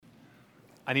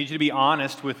I need you to be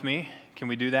honest with me. Can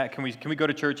we do that? Can we go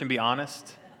to church and be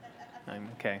honest?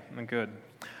 Okay, I'm good.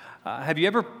 Have you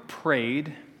ever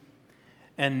prayed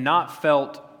and not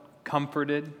felt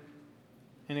comforted?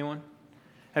 Anyone?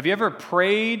 Have you ever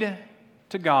prayed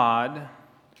to God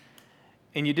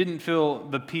and you didn't feel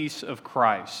the peace of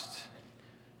Christ?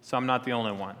 So I'm not the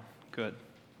only one. Good.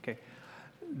 Okay.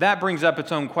 That brings up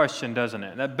its own question, doesn't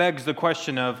it? That begs the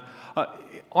question of,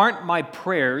 aren't my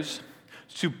prayers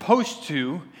supposed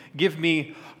to give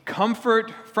me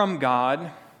comfort from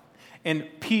God and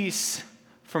peace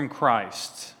from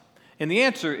Christ? And the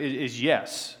answer is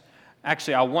yes.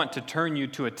 Actually, I want to turn you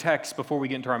to a text before we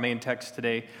get into our main text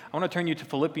today. I want to turn you to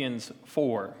Philippians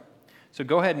 4. So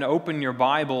go ahead and open your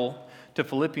Bible to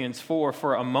Philippians 4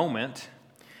 for a moment,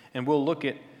 and we'll look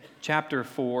at chapter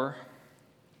 4,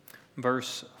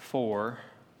 verse 4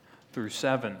 through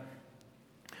 7.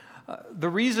 The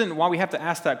reason why we have to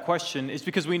ask that question is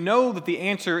because we know that the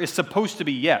answer is supposed to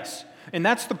be yes. And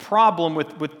that's the problem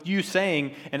with you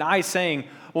saying and I saying,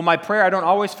 well, my prayer, I don't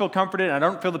always feel comforted, and I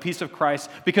don't feel the peace of Christ,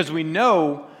 because we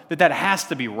know that that has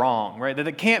to be wrong, right? That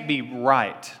it can't be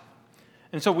right.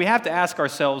 And so we have to ask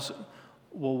ourselves,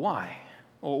 well, why?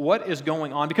 Well, what is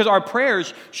going on? Because our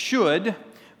prayers should,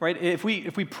 right, if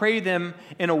we pray them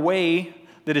in a way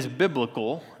that is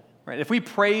biblical, right, if we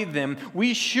pray them,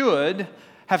 we should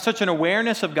have such an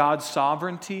awareness of God's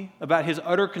sovereignty, about His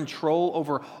utter control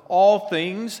over all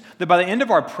things, that by the end of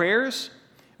our prayers,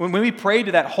 when we pray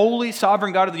to that holy,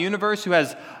 sovereign God of the universe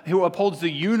who upholds the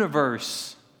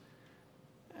universe,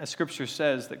 as Scripture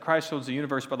says, that Christ holds the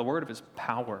universe by the word of His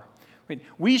power, right,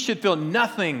 we should feel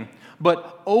nothing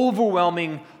but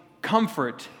overwhelming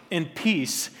comfort and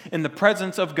peace in the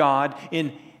presence of God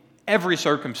in every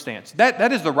circumstance.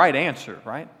 That is the right answer,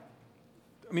 right?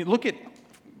 I mean, look at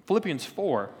Philippians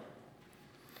 4.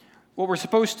 What we're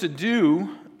supposed to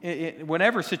do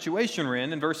whenever situation we're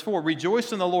in verse 4,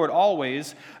 rejoice in the Lord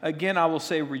always. Again, I will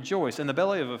say rejoice. In the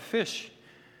belly of a fish,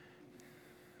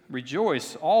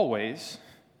 rejoice always.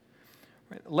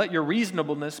 Let your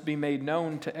reasonableness be made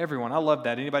known to everyone. I love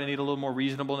that. Anybody need a little more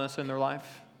reasonableness in their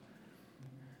life?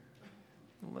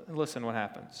 Listen what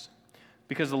happens.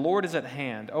 Because the Lord is at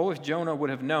hand. Oh, if Jonah would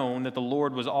have known that the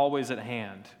Lord was always at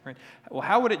hand. Right? Well,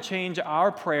 how would it change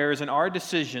our prayers and our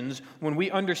decisions when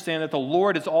we understand that the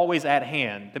Lord is always at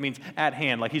hand? That means at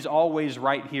hand, like He's always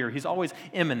right here. He's always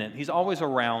imminent. He's always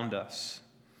around us.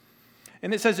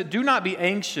 And it says, do not be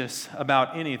anxious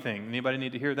about anything. Anybody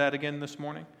need to hear that again this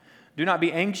morning? Do not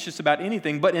be anxious about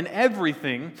anything, but in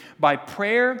everything, by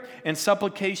prayer and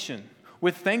supplication,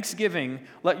 with thanksgiving,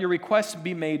 let your requests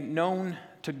be made known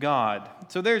to God.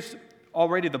 So there's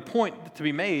already the point to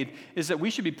be made, is that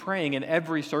we should be praying in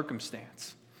every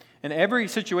circumstance. In every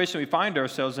situation we find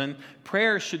ourselves in,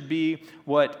 prayer should be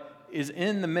what is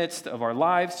in the midst of our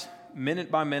lives, minute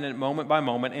by minute, moment by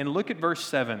moment. And look at verse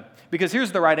 7, because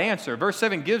here's the right answer. Verse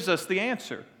 7 gives us the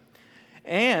answer.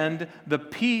 And the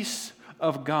peace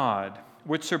of God,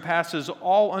 which surpasses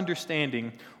all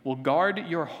understanding, will guard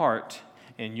your heart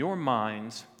and your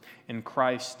minds in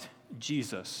Christ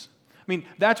Jesus. I mean,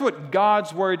 that's what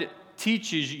God's Word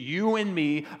teaches you and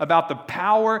me about the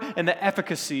power and the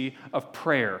efficacy of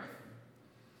prayer.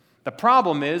 The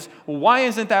problem is, well, why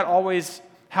isn't that always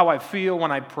how I feel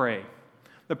when I pray?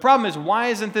 The problem is, why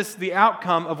isn't this the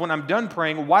outcome of when I'm done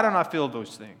praying? Why don't I feel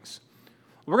those things?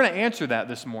 We're going to answer that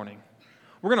this morning.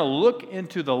 We're going to look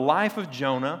into the life of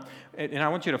Jonah, and I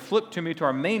want you to flip to me to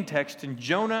our main text in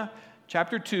Jonah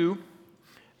chapter 2,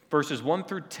 verses 1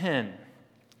 through 10.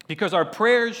 Because our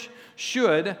prayers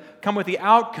should come with the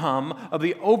outcome of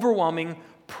the overwhelming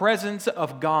presence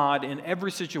of God in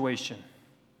every situation.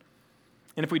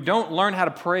 And if we don't learn how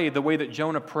to pray the way that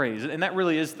Jonah prays, and that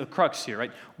really is the crux here,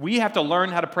 right? We have to learn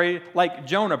how to pray like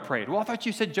Jonah prayed. Well, I thought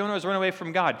you said Jonah was running away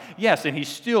from God. Yes, and he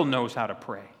still knows how to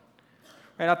pray.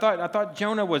 Right? I thought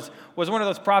Jonah was one of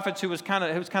those prophets who was kind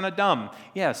of dumb.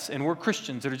 Yes, and we're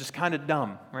Christians that are just kind of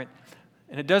dumb, right?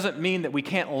 And it doesn't mean that we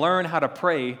can't learn how to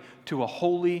pray to a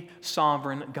holy,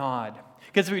 sovereign God.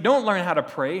 Because if we don't learn how to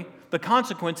pray, the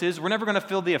consequence is we're never going to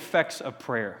feel the effects of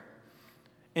prayer.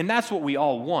 And that's what we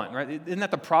all want, right? Isn't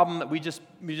that the problem that we just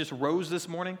rose this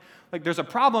morning? Like, there's a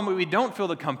problem where we don't feel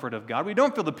the comfort of God. We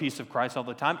don't feel the peace of Christ all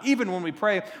the time, even when we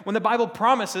pray, when the Bible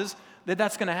promises that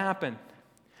that's going to happen.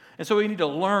 And so we need to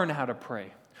learn how to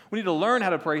pray. We need to learn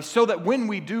how to pray so that when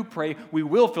we do pray, we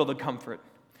will feel the comfort.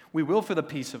 We will feel the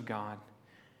peace of God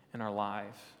in our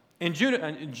lives. And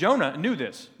Jonah knew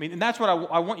this. I mean, and that's what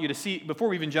I want you to see before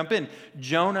we even jump in.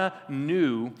 Jonah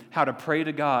knew how to pray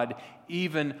to God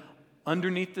even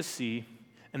underneath the sea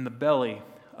in the belly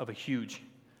of a huge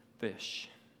fish.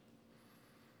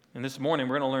 And this morning,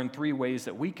 we're going to learn 3 ways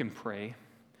that we can pray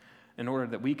in order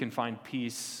that we can find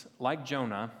peace, like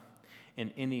Jonah,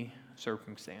 in any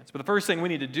circumstance. But the first thing we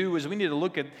need to do is we need to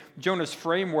look at Jonah's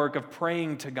framework of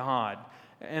praying to God.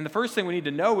 And the first thing we need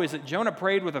to know is that Jonah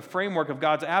prayed with a framework of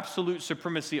God's absolute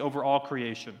supremacy over all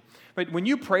creation. But when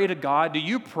you pray to God, do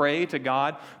you pray to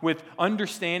God with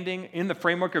understanding in the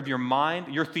framework of your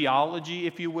mind, your theology,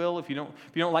 if you will? If you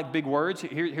don't like big words,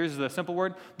 here's the simple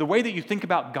word. The way that you think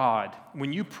about God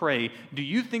when you pray, do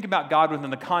you think about God within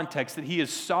the context that He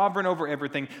is sovereign over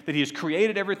everything, that He has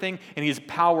created everything, and He is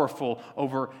powerful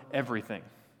over everything?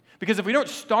 Because if we don't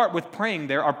start with praying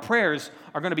there, our prayers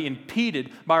are going to be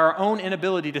impeded by our own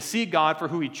inability to see God for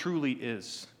who He truly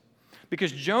is.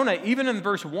 Because Jonah, even in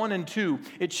verse 1 and 2,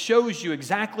 it shows you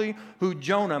exactly who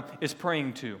Jonah is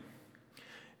praying to.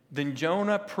 Then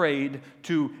Jonah prayed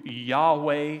to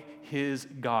Yahweh his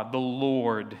God, the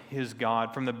Lord his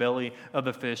God, from the belly of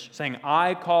the fish, saying,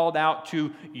 I called out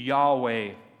to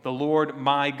Yahweh, the Lord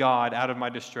my God, out of my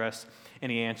distress,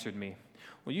 and He answered me.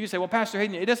 Well, you say, well, Pastor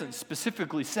Hayden, it doesn't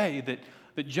specifically say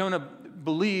that Jonah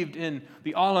believed in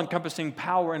the all-encompassing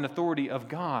power and authority of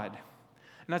God.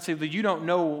 And I'd say that you don't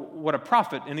know what a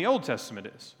prophet in the Old Testament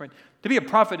is, right? To be a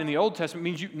prophet in the Old Testament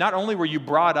means you not only were you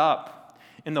brought up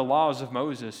in the laws of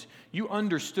Moses, you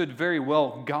understood very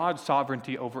well God's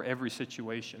sovereignty over every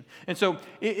situation. And so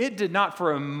it did not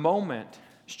for a moment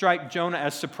strike Jonah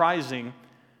as surprising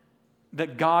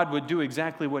that God would do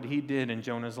exactly what He did in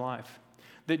Jonah's life.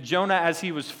 That Jonah, as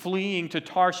he was fleeing to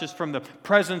Tarshish from the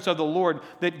presence of the Lord,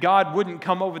 that God wouldn't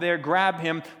come over there, grab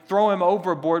him, throw him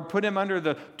overboard, put him under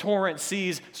the torrent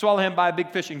seas, swallow him by a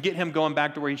big fish, and get him going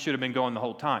back to where he should have been going the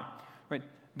whole time. Right?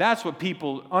 That's what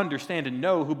people understand and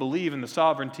know who believe in the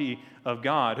sovereignty of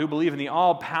God, who believe in the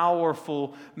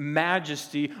all-powerful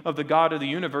majesty of the God of the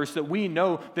universe, that we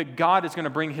know that God is going to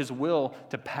bring His will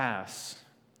to pass.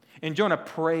 And Jonah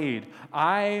prayed,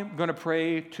 I'm going to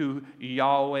pray to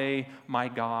Yahweh, my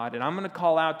God, and I'm going to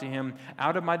call out to Him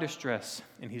out of my distress,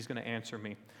 and He's going to answer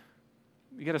me.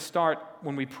 We got to start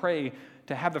when we pray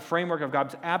to have the framework of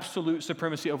God's absolute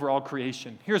supremacy over all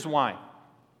creation. Here's why.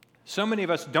 So many of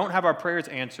us don't have our prayers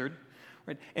answered,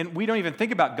 right? And we don't even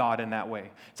think about God in that way.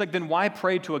 It's like, then why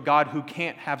pray to a God who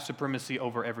can't have supremacy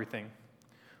over everything?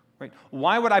 Right?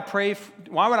 Why would I pray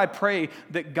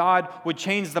that God would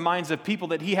change the minds of people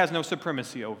that He has no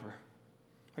supremacy over?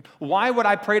 Right? Why would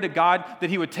I pray to God that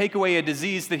He would take away a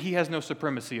disease that He has no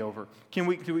supremacy over?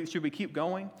 Should we keep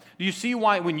going? Do you see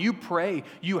why when you pray,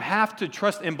 you have to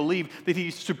trust and believe that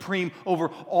He's supreme over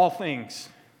all things?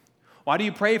 Why do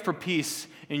you pray for peace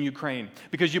in Ukraine?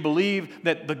 Because you believe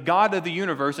that the God of the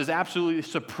universe is absolutely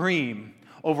supreme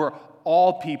over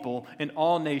all people and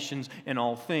all nations and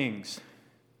all things.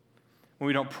 When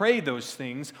we don't pray those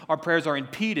things, our prayers are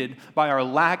impeded by our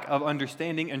lack of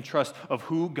understanding and trust of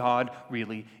who God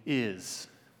really is.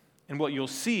 And what you'll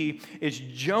see is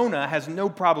Jonah has no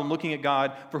problem looking at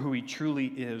God for who He truly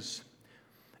is.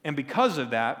 And because of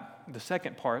that, the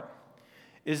second part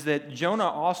is that Jonah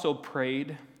also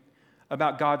prayed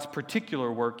about God's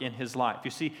particular work in his life.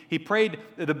 You see, he prayed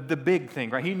the big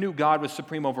thing, right? He knew God was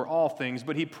supreme over all things,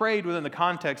 but he prayed within the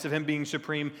context of Him being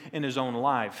supreme in His own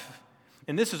life.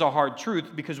 And this is a hard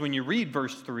truth because when you read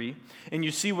verse 3 and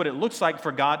you see what it looks like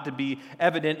for God to be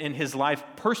evident in His life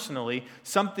personally,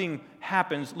 something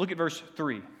happens. Look at verse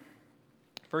 3.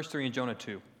 Verse 3 in Jonah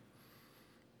 2.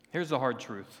 Here's the hard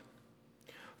truth.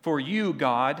 For you,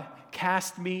 God,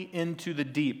 cast me into the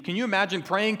deep. Can you imagine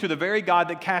praying to the very God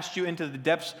that cast you into the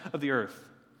depths of the earth?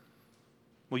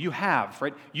 Well, you have,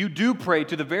 right? You do pray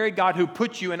to the very God who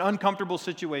puts you in uncomfortable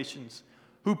situations,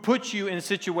 who puts you in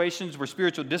situations where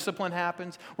spiritual discipline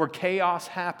happens, where chaos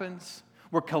happens,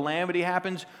 where calamity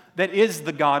happens. That is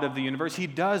the God of the universe. He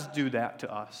does do that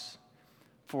to us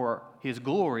for His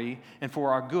glory and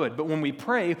for our good. But when we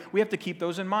pray, we have to keep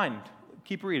those in mind.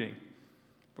 Keep reading.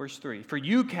 Verse 3, for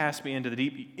you cast me into the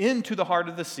deep, into the heart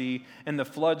of the sea, and the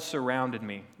floods surrounded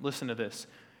me. Listen to this.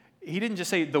 He didn't just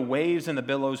say the waves and the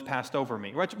billows passed over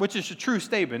me, which is a true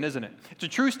statement, isn't it? It's a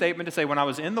true statement to say when I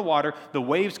was in the water, the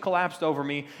waves collapsed over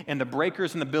me, and the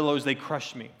breakers and the billows, they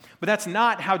crushed me. But that's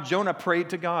not how Jonah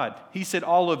prayed to God. He said,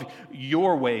 all of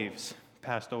your waves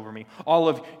passed over me. All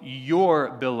of your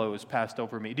billows passed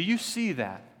over me. Do you see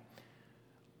that?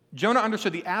 Jonah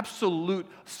understood the absolute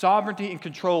sovereignty and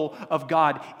control of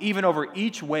God, even over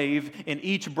each wave and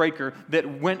each breaker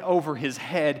that went over his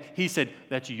head. He said,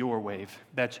 that's your wave.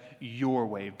 That's your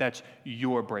wave. That's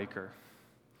your breaker.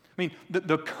 I mean,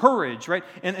 the courage, right,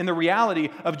 and the reality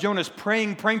of Jonah's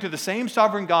praying to the same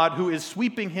sovereign God who is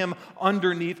sweeping him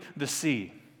underneath the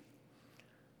sea.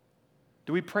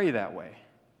 Do we pray that way?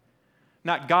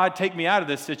 Not, God, take me out of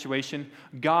this situation.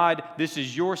 God, this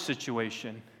is your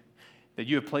situation that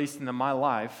you have placed into my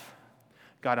life.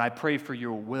 God, I pray for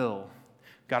your will.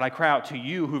 God, I cry out to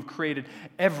you who've created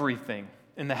everything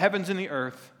in the heavens and the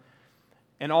earth.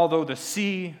 And although the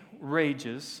sea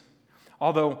rages,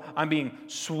 although I'm being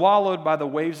swallowed by the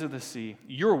waves of the sea,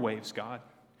 your waves, God,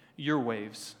 your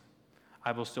waves,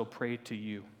 I will still pray to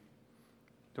you.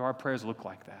 Do our prayers look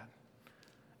like that?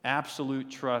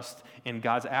 Absolute trust in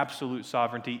God's absolute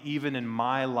sovereignty, even in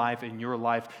my life, in your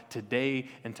life, today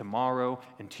and tomorrow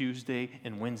and Tuesday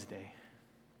and Wednesday.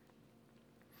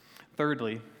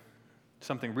 Thirdly,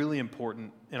 something really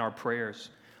important in our prayers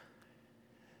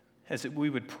is that we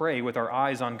would pray with our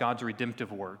eyes on God's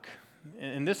redemptive work.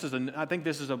 And I think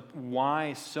this is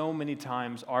why so many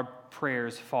times our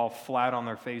prayers fall flat on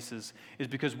their faces, is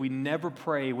because we never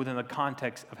pray within the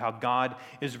context of how God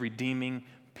is redeeming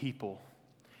people.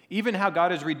 Even how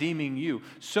God is redeeming you.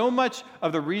 So much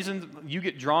of the reason you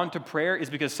get drawn to prayer is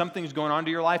because something's going on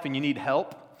to your life and you need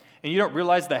help, and you don't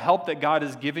realize the help that God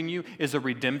is giving you is a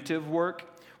redemptive work,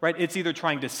 right? It's either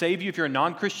trying to save you if you're a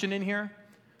non-Christian in here,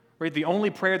 right? The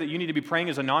only prayer that you need to be praying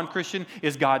as a non-Christian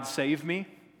is, God, save me,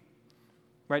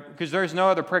 right? Because there's no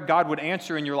other prayer God would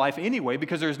answer in your life anyway,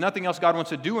 because there's nothing else God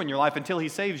wants to do in your life until he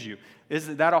saves you.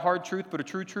 Isn't that a hard truth, but a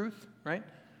true truth, right?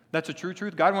 That's a true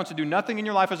truth. God wants to do nothing in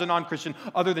your life as a non-Christian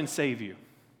other than save you.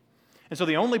 And so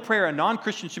the only prayer a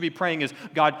non-Christian should be praying is,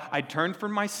 God, I turn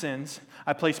from my sins.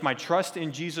 I place my trust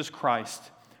in Jesus Christ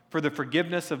for the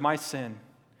forgiveness of my sin,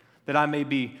 that I may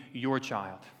be your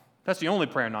child. That's the only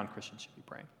prayer a non-Christian should be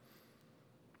praying.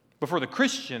 But for the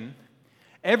Christian,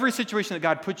 every situation that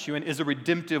God puts you in is a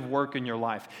redemptive work in your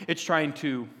life. It's trying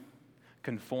to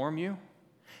conform you.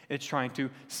 It's trying to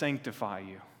sanctify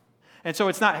you. And so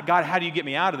it's not, God, how do you get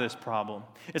me out of this problem?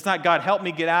 It's not, God, help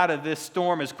me get out of this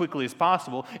storm as quickly as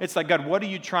possible. It's like, God, what are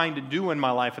you trying to do in my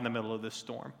life in the middle of this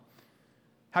storm?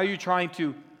 How are you trying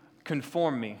to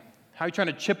conform me? How are you trying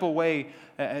to chip away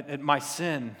at my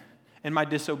sin and my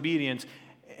disobedience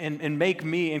and make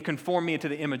me and conform me into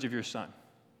the image of your Son?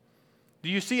 Do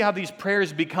you see how these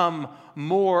prayers become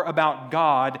more about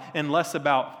God and less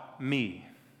about me?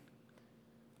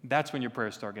 That's when your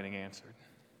prayers start getting answered.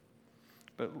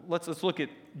 But let's look at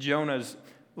the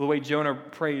way Jonah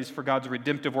prays for God's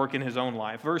redemptive work in his own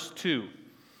life. Verse 2,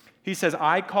 he says,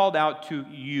 I called out to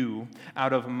you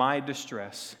out of my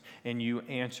distress, and you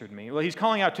answered me. Well, he's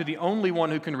calling out to the only one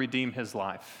who can redeem his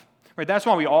life. Right? That's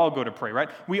why we all go to pray, right?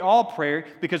 We all pray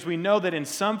because we know that in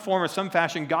some form or some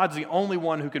fashion, God's the only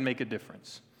one who can make a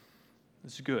difference.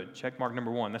 This is good. Check mark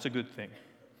number 1. That's a good thing.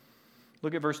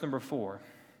 Look at verse number 4.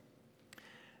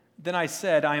 Then I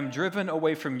said, I am driven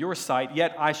away from your sight,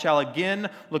 yet I shall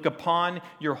again look upon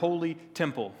your holy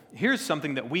temple. Here's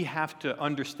something that we have to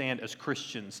understand as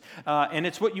Christians, and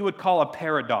it's what you would call a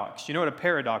paradox. You know what a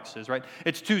paradox is, right?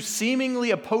 It's two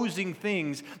seemingly opposing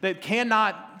things that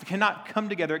cannot come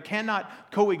together, it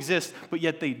cannot coexist, but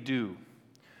yet they do.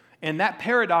 And that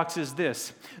paradox is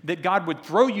this, that God would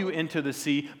throw you into the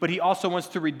sea, but he also wants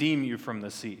to redeem you from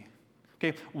the sea.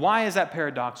 Okay, why is that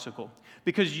paradoxical?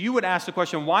 Because you would ask the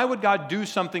question, why would God do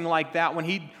something like that when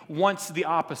he wants the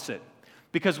opposite?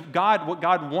 Because what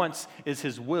God wants is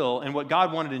his will, and what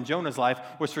God wanted in Jonah's life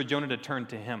was for Jonah to turn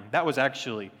to him. That was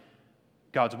actually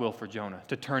God's will for Jonah,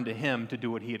 to turn to him to do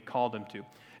what he had called him to.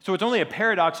 So it's only a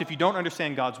paradox if you don't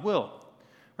understand God's will.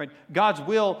 Right? God's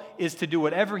will is to do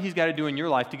whatever he's got to do in your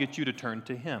life to get you to turn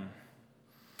to him.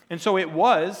 And so it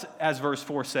was, as verse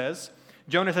 4 says,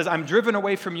 Jonah says, I'm driven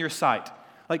away from your sight.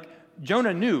 Like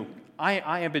Jonah knew,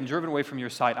 I have been driven away from your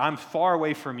sight. I'm far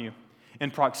away from you. In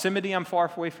proximity, I'm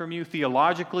far away from you.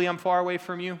 Theologically, I'm far away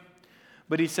from you.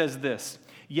 But he says this,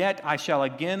 yet I shall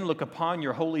again look upon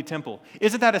your holy temple.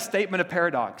 Isn't that a statement of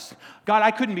paradox? God, I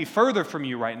couldn't be further from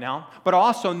you right now, but I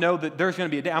also know that there's going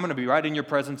to be a day I'm going to be right in your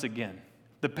presence again.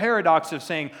 The paradox of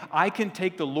saying, I can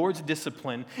take the Lord's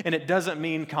discipline, and it doesn't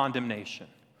mean condemnation.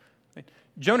 Right?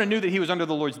 Jonah knew that he was under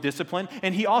the Lord's discipline,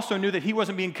 and he also knew that he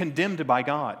wasn't being condemned by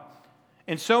God.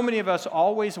 And so many of us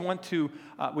always want to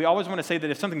say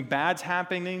that if something bad's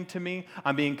happening to me,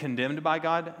 I'm being condemned by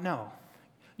God. No,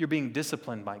 you're being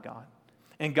disciplined by God.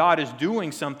 And God is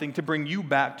doing something to bring you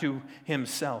back to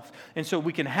himself. And so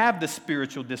we can have the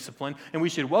spiritual discipline, and we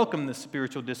should welcome the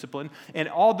spiritual discipline. And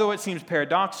although it seems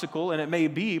paradoxical, and it may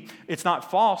be, it's not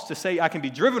false to say I can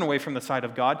be driven away from the sight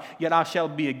of God, yet I shall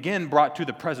be again brought to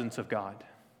the presence of God.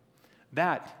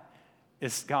 That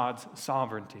is God's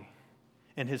sovereignty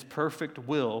and his perfect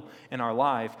will in our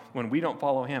life when we don't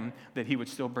follow him, that he would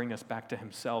still bring us back to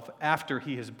himself after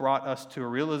he has brought us to a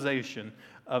realization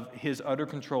of his utter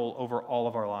control over all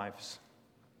of our lives.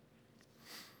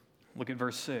 Look at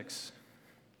verse 6.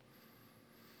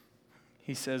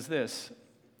 He says this,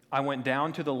 I went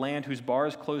down to the land whose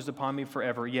bars closed upon me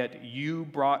forever, yet you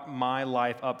brought my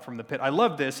life up from the pit. I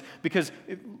love this because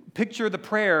picture the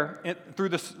prayer through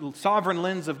the sovereign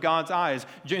lens of God's eyes.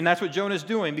 And that's what Jonah's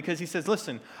doing, because he says,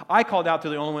 listen, I called out to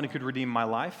the only one who could redeem my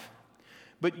life,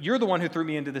 but you're the one who threw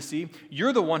me into the sea.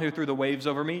 You're the one who threw the waves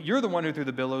over me. You're the one who threw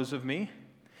the billows of me.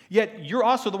 Yet you're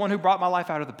also the one who brought my life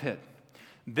out of the pit.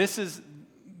 This is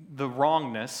the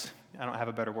wrongness. I don't have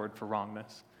a better word for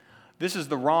wrongness. This is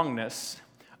the wrongness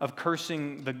of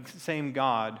cursing the same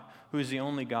God who is the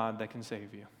only God that can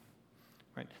save you.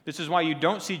 Right? This is why you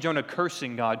don't see Jonah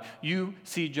cursing God. You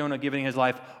see Jonah giving his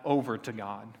life over to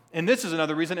God. And this is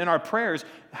another reason in our prayers,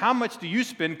 how much do you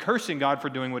spend cursing God for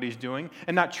doing what he's doing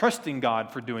and not trusting God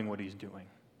for doing what he's doing?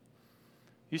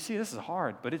 You see, this is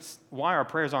hard, but it's why our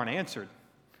prayers aren't answered.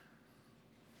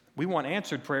 We want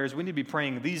answered prayers. We need to be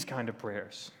praying these kind of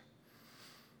prayers.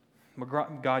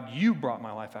 God, you brought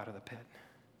my life out of the pit.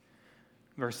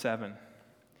 Verse 7,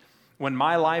 when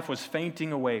my life was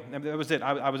fainting away, that was it.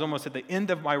 I was almost at the end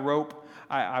of my rope.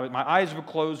 My eyes would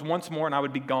close once more and I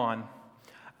would be gone.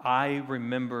 I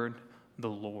remembered the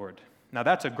Lord. Now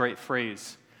that's a great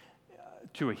phrase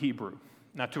to a Hebrew.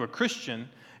 Now to a Christian,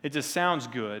 it just sounds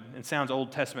good and sounds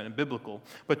Old Testament and biblical.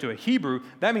 But to a Hebrew,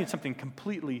 that means something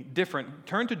completely different.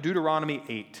 Turn to Deuteronomy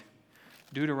 8.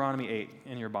 Deuteronomy 8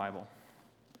 in your Bible.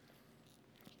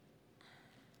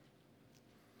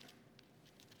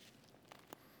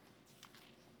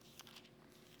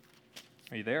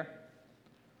 Are you there?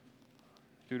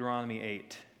 Deuteronomy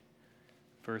 8,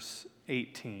 verse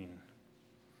 18.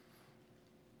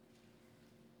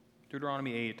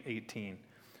 Deuteronomy 8:18.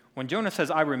 When Jonah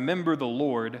says, I remember the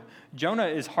Lord, Jonah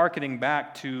is hearkening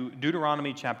back to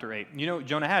Deuteronomy chapter 8. You know,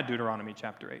 Jonah had Deuteronomy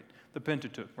chapter 8, the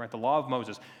Pentateuch, right, the law of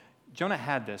Moses. Jonah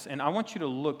had this, and I want you to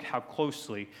look how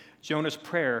closely Jonah's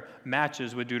prayer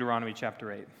matches with Deuteronomy chapter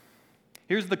 8.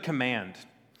 Here's the command.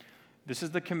 This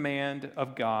is the command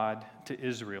of God to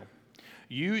Israel.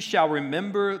 You shall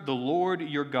remember the Lord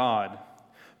your God,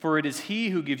 for it is he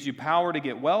who gives you power to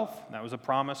get wealth. That was a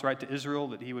promise, right, to Israel,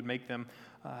 that he would make them,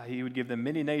 he would give them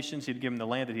many nations, he'd give them the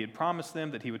land that he had promised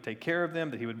them, that he would take care of them,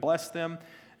 that he would bless them,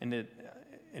 and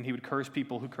he would curse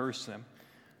people who curse them.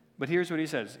 But here's what he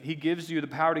says. He gives you the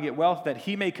power to get wealth, that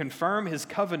he may confirm his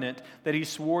covenant that he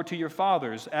swore to your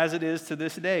fathers, as it is to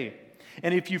this day.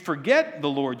 And if you forget the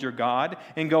Lord your God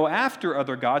and go after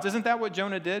other gods, isn't that what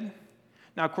Jonah did?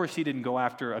 Now, of course, he didn't go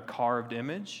after a carved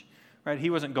image, right? He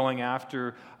wasn't going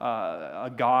after a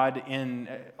god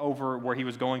over where he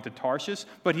was going to Tarshish,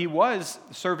 but he was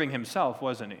serving himself,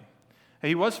 wasn't he?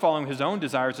 He was following his own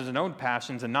desires, his own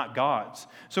passions, and not God's.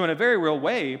 So in a very real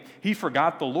way, he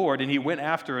forgot the Lord and he went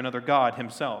after another god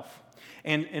himself.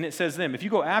 And it says then, if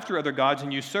you go after other gods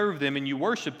and you serve them and you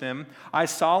worship them, I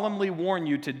solemnly warn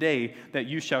you today that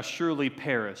you shall surely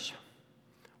perish.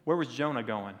 Where was Jonah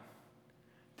going?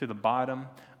 To the bottom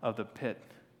of the pit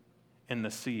in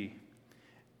the sea.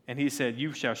 And he said,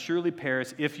 you shall surely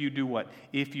perish if you do what?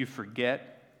 If you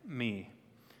forget me.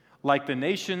 Like the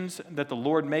nations that the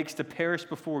Lord makes to perish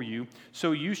before you,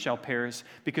 so you shall perish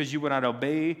because you would not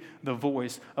obey the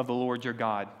voice of the Lord your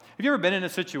God. Have you ever been in a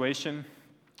situation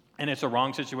and it's a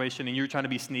wrong situation, and you're trying to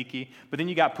be sneaky, but then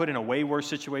you got put in a way worse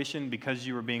situation because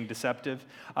you were being deceptive,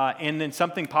 and then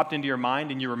something popped into your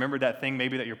mind, and you remembered that thing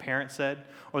maybe that your parents said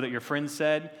or that your friends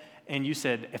said, and you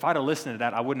said, if I'd have listened to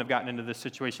that, I wouldn't have gotten into this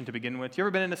situation to begin with. You ever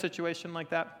been in a situation like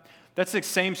that? That's the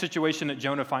same situation that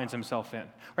Jonah finds himself in.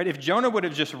 Right? If Jonah would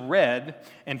have just read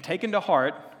and taken to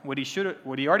heart what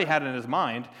he already had in his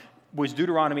mind, was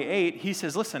Deuteronomy 8, he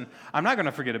says, listen, I'm not going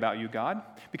to forget about you, God,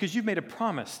 because you've made a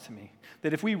promise to me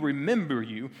that if we remember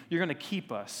you, you're going to keep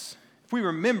us. If we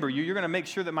remember you, you're going to make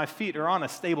sure that my feet are on a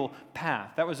stable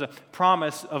path. That was a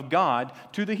promise of God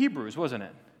to the Hebrews, wasn't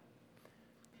it?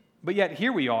 But yet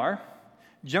here we are,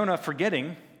 Jonah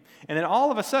forgetting, and then all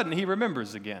of a sudden he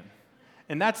remembers again.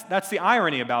 And that's the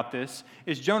irony about this,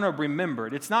 is Jonah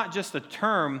remembered. It's not just a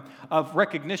term of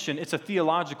recognition, it's a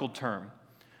theological term.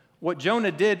 What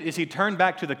Jonah did is he turned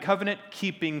back to the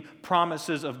covenant-keeping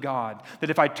promises of God. That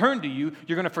if I turn to you,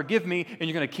 you're going to forgive me and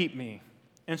you're going to keep me.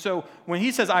 And so when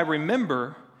he says, I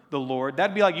remember the Lord,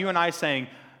 that'd be like you and I saying,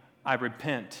 I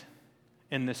repent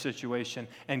in this situation,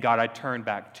 and God, I turn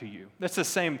back to you. It's the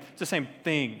same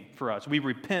thing for us. We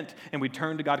repent and we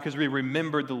turn to God because we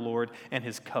remembered the Lord and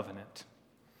his covenant.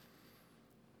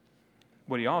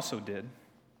 What he also did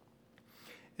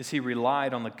is he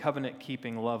relied on the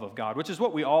covenant-keeping love of God, which is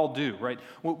what we all do, right?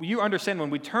 Well, you understand when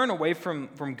we turn away from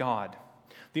God,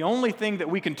 the only thing that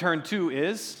we can turn to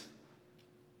is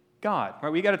God,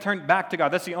 right? We got to turn back to God.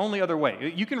 That's the only other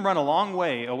way. You can run a long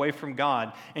way away from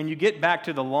God, and you get back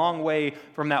to the long way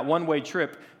from that one-way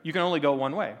trip, you can only go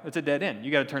one way. It's a dead end.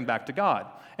 You got to turn back to God.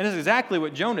 And that's exactly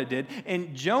what Jonah did.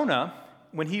 And Jonah,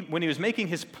 when he was making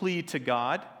his plea to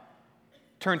God,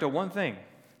 turned to one thing,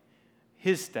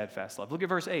 his steadfast love. Look at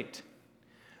verse 8.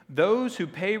 Those who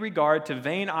pay regard to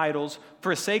vain idols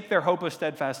forsake their hope of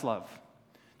steadfast love.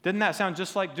 Didn't that sound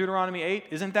just like Deuteronomy 8?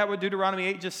 Isn't that what Deuteronomy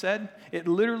 8 just said? It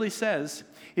literally says,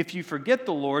 if you forget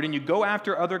the Lord and you go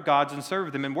after other gods and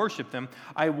serve them and worship them,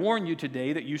 I warn you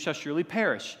today that you shall surely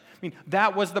perish. I mean,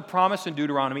 that was the promise in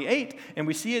Deuteronomy 8, and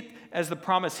we see it as the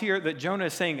promise here that Jonah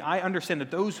is saying, I understand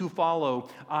that those who follow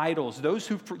idols, those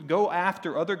who go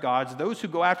after other gods, those who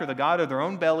go after the God of their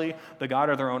own belly, the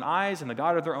God of their own eyes, and the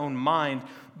God of their own mind,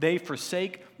 they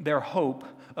forsake their hope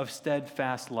of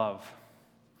steadfast love.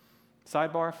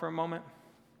 Sidebar for a moment.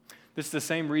 This is the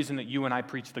same reason that you and I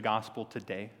preach the gospel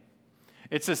today.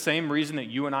 It's the same reason that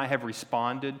you and I have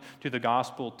responded to the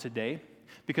gospel today.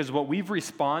 Because what we've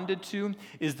responded to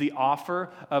is the offer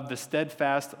of the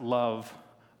steadfast love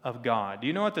of God. Do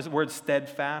you know what this word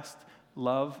steadfast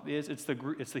love is? It's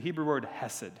the Hebrew word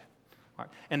hesed. Right.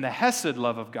 And the hesed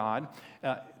love of God,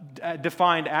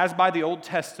 defined as by the Old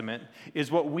Testament,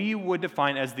 is what we would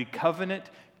define as the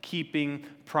covenant-keeping,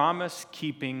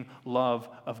 promise-keeping love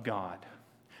of God.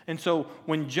 And so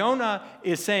when Jonah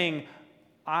is saying,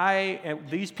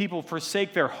 these people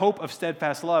forsake their hope of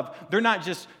steadfast love, they're not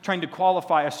just trying to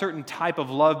qualify a certain type of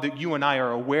love that you and I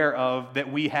are aware of that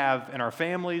we have in our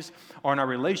families or in our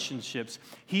relationships.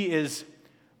 He is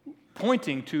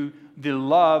pointing to the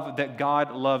love that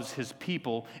God loves his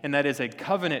people, and that is a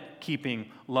covenant-keeping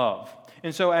love.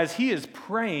 And so as he is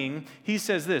praying, he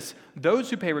says this, those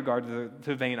who pay regard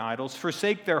to vain idols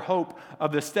forsake their hope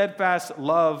of the steadfast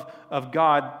love of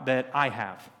God that I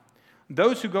have.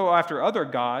 Those who go after other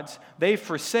gods, they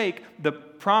forsake the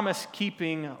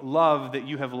promise-keeping love that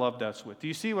you have loved us with. Do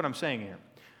you see what I'm saying here?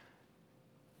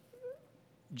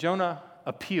 Jonah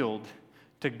appealed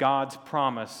to God's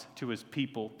promise to his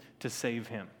people to save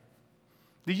him.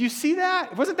 Did you see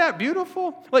that? Wasn't that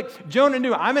beautiful? Like, Jonah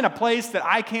knew, I'm in a place that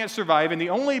I can't survive, and the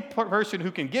only person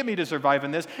who can get me to survive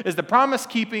in this is the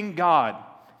promise-keeping God.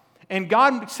 And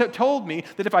God told me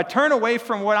that if I turn away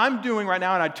from what I'm doing right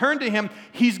now and I turn to him,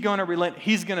 he's going to relent.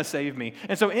 He's going to save me.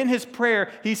 And so in his prayer,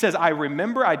 he says, I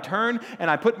remember, I turn, and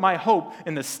I put my hope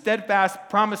in the steadfast,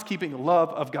 promise-keeping love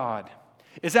of God.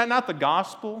 Is that not the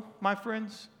gospel, my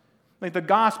friends? Like the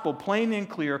gospel, plain and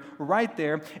clear, right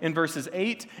there in verses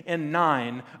 8 and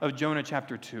 9 of Jonah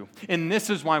chapter 2. And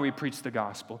this is why we preach the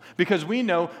gospel. Because we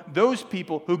know those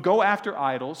people who go after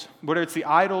idols, whether it's the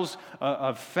idols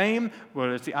of fame,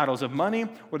 whether it's the idols of money,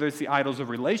 whether it's the idols of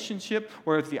relationship,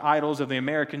 whether it's the idols of the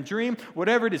American dream,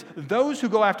 whatever it is, those who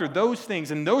go after those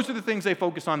things, and those are the things they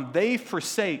focus on, they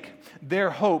forsake their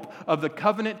hope of the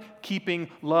covenant-keeping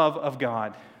love of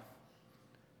God.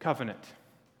 Covenant.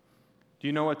 Do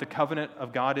you know what the covenant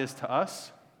of God is to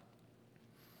us?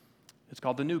 It's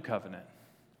called the new covenant.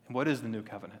 And what is the new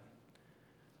covenant?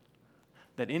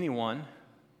 That anyone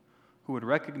who would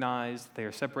recognize they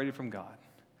are separated from God,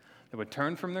 they would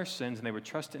turn from their sins and they would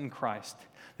trust in Christ,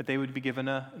 that they would be given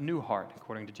a new heart,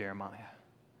 according to Jeremiah.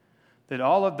 That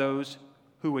all of those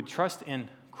who would trust in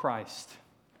Christ,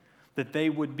 that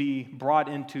they would be brought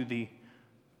into the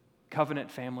covenant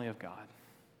family of God.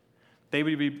 They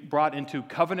would be brought into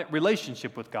covenant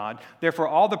relationship with God. Therefore,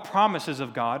 all the promises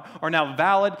of God are now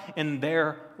valid in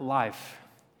their life.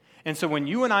 And so when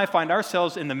you and I find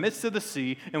ourselves in the midst of the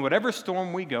sea, in whatever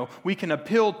storm we go, we can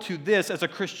appeal to this as a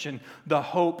Christian, the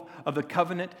hope of the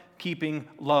covenant-keeping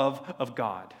love of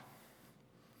God.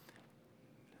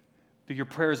 Do your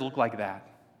prayers look like that?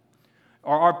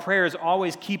 Are our prayers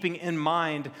always keeping in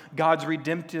mind God's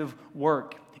redemptive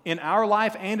work in our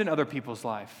life and in other people's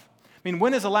life? I mean,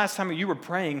 when is the last time you were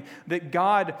praying that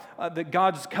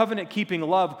God's covenant-keeping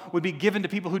love would be given to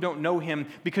people who don't know him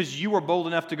because you were bold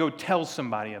enough to go tell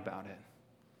somebody about it?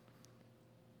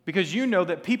 Because you know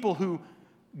that people who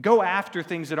go after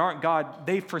things that aren't God,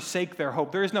 they forsake their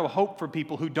hope. There is no hope for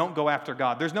people who don't go after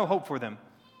God. There's no hope for them.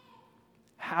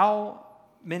 How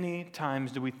many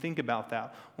times do we think about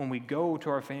that when we go to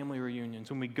our family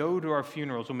reunions, when we go to our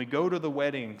funerals, when we go to the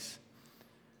weddings,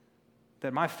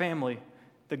 that my family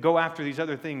that go after these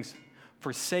other things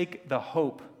forsake the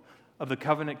hope of the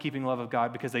covenant-keeping love of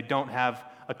God because they don't have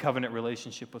a covenant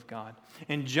relationship with God.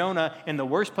 And Jonah, in the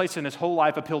worst place in his whole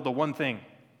life, appealed to one thing,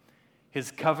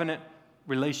 his covenant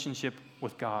relationship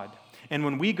with God. And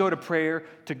when we go to prayer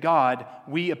to God,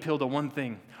 we appeal to one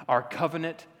thing, our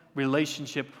covenant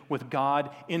relationship with God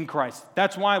in Christ.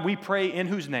 That's why we pray in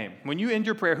whose name? When you end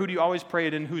your prayer, who do you always pray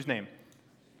it in whose name?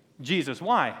 Jesus.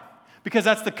 Why? Because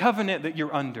that's the covenant that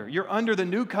you're under. You're under the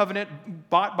new covenant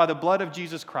bought by the blood of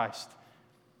Jesus Christ.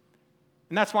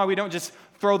 And that's why we don't just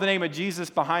throw the name of Jesus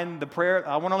behind the prayer,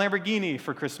 I want a Lamborghini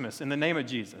for Christmas in the name of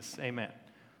Jesus. Amen.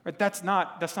 Right? That's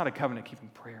not a covenant-keeping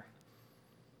prayer.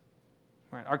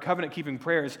 Right? Our covenant-keeping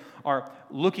prayers are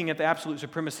looking at the absolute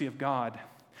supremacy of God.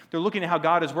 They're looking at how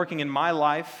God is working in my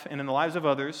life and in the lives of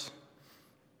others.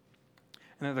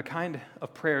 And they're the kind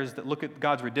of prayers that look at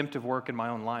God's redemptive work in my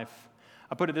own life.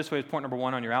 I put it this way as point number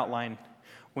 1 on your outline.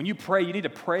 When you pray, you need to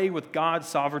pray with God's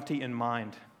sovereignty in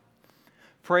mind.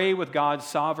 Pray with God's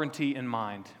sovereignty in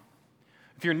mind.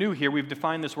 If you're new here, we've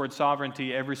defined this word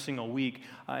sovereignty every single week,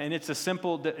 and it's a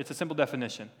simple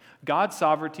definition. God's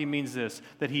sovereignty means this,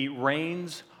 that he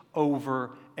reigns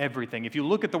over everything. If you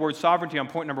look at the word sovereignty on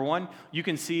point number 1, you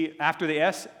can see after the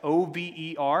S,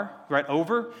 O-V-E-R, right,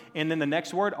 over, and then the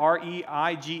next word,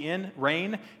 R-E-I-G-N,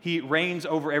 reign. He reigns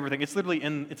over everything. It's literally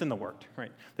in the word,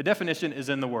 right? The definition is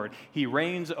in the word. He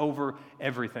reigns over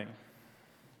everything.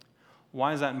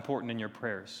 Why is that important in your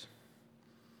prayers?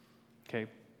 Okay,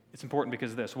 it's important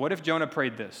because of this. What if Jonah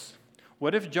prayed this?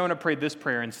 What if Jonah prayed this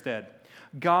prayer instead?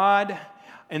 God,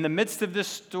 in the midst of this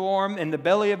storm, in the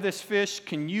belly of this fish,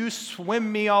 can you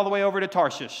swim me all the way over to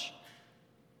Tarshish?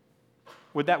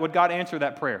 Would God answer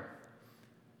that prayer?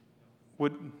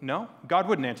 No? God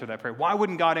wouldn't answer that prayer. Why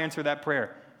wouldn't God answer that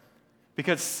prayer?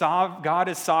 Because God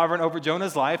is sovereign over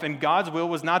Jonah's life, and God's will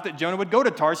was not that Jonah would go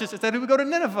to Tarshish, it's that he would go to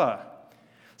Nineveh.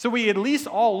 So we at least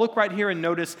all look right here and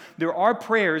notice there are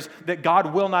prayers that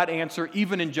God will not answer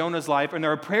even in Jonah's life, and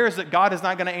there are prayers that God is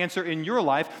not going to answer in your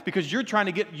life because you're trying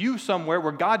to get you somewhere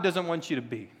where God doesn't want you to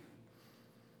be.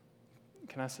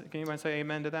 Can anybody say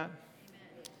amen to that?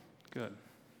 Amen.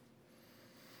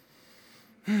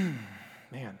 Good.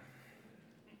 Man,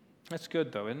 that's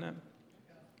good though, isn't it?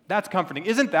 That's comforting.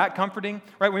 Isn't that comforting?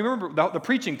 Right? Remember, the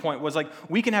preaching point was like,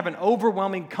 we can have an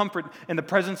overwhelming comfort in the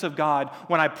presence of God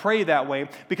when I pray that way,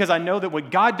 because I know that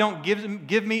what God don't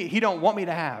give me, he don't want me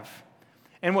to have.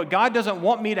 And what God doesn't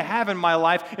want me to have in my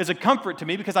life is a comfort to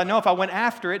me, because I know if I went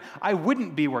after it, I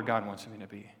wouldn't be where God wants me to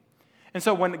be. And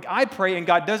so when I pray and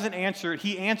God doesn't answer,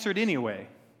 he answered anyway.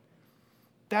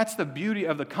 That's the beauty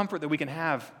of the comfort that we can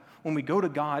have when we go to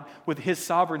God with his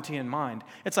sovereignty in mind.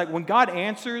 It's like when God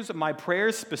answers my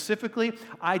prayers specifically,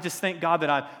 I just thank God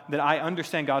that I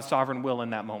understand God's sovereign will in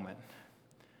that moment.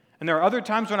 And there are other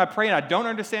times when I pray and I don't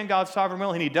understand God's sovereign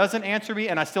will and he doesn't answer me,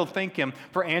 and I still thank him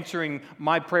for answering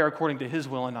my prayer according to his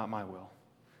will and not my will.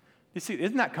 You see,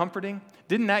 isn't that comforting?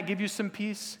 Didn't that give you some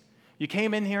peace? You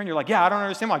came in here and you're like, yeah, I don't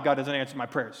understand why God doesn't answer my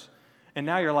prayers. And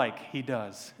now you're like, he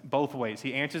does, both ways.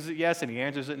 He answers it yes and he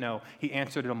answers it no. He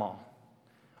answered them all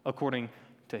according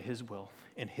to his will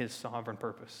and his sovereign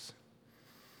purpose.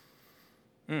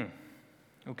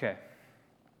 Okay.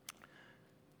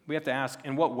 We have to ask,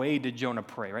 in what way did Jonah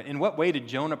pray, right? In what way did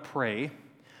Jonah pray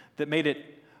that made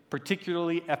it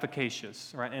particularly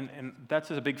efficacious, right? And that's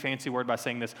just a big fancy word by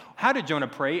saying this. How did Jonah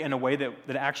pray in a way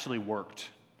that actually worked?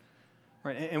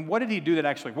 Right? And what did he do that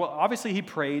actually? Well, obviously he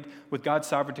prayed with God's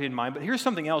sovereignty in mind, but here's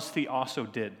something else he also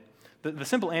did. The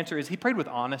simple answer is he prayed with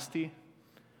honesty.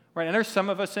 Right, and there's some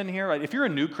of us in here, right? If you're a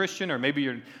new Christian or maybe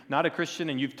you're not a Christian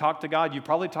and you've talked to God, you've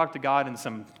probably talked to God in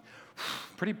some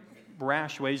pretty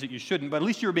rash ways that you shouldn't, but at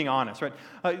least you're being honest, right?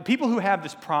 People who have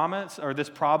this promise or this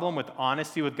problem with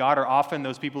honesty with God are often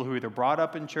those people who are either brought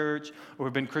up in church or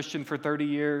have been Christian for 30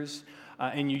 years,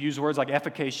 and you use words like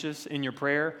efficacious in your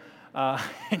prayer,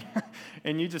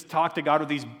 and you just talk to God with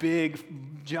these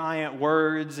big, giant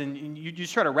words, and you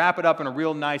just try to wrap it up in a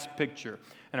real nice picture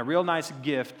and a real nice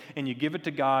gift, and you give it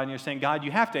to God, and you're saying, God,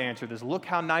 you have to answer this. Look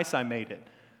how nice I made it.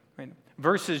 Right?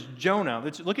 Versus Jonah.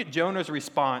 Let's look at Jonah's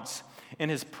response in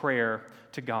his prayer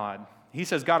to God. He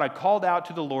says, God, I called out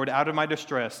to the Lord out of my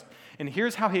distress. And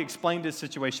here's how he explained his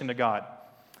situation to God.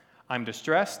 I'm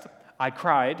distressed. I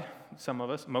cried. Some of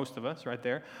us, most of us, right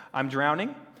there. I'm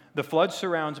drowning. The flood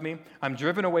surrounds me. I'm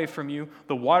driven away from you.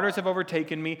 The waters have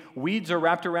overtaken me. Weeds are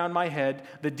wrapped around my head.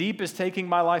 The deep is taking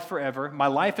my life forever. My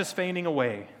life is fainting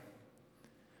away.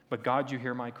 But God, you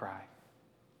hear my cry.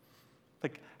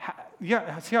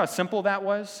 See how simple that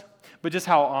was? But just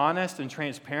how honest and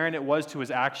transparent it was to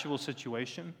his actual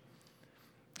situation.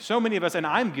 So many of us, and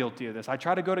I'm guilty of this, I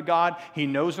try to go to God. He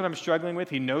knows what I'm struggling with.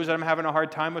 He knows that I'm having a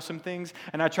hard time with some things.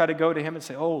 And I try to go to him and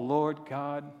say, oh, Lord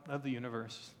God of the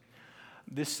universe,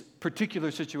 this particular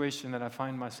situation that I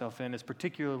find myself in is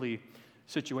particularly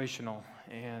situational,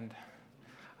 and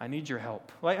I need your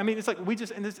help. It's like we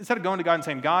just, instead of going to God and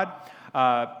saying, God,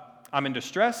 I'm in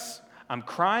distress, I'm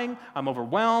crying, I'm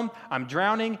overwhelmed, I'm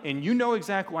drowning, and you know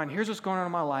exactly why, and here's what's going on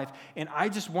in my life, and I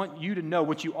just want you to know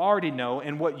what you already know,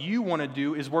 and what you want to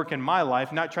do is work in my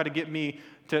life, not try to get me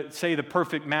to say the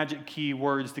perfect magic key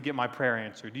words to get my prayer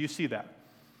answered. Do you see that?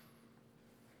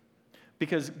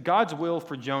 Because God's will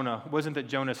for Jonah wasn't that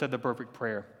Jonah said the perfect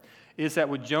prayer. It's that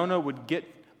what Jonah would get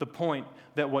the point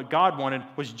that what God wanted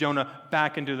was Jonah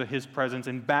back into his presence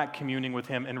and back communing with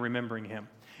him and remembering him.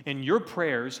 In your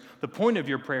prayers, the point of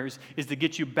your prayers is to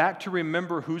get you back to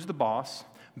remember who's the boss,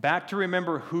 back to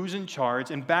remember who's in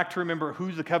charge, and back to remember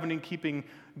who the covenant-keeping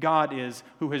God is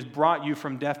who has brought you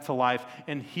from death to life,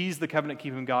 and he's the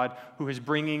covenant-keeping God who is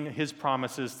bringing his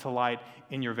promises to light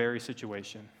in your very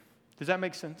situation. Does that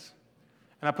make sense?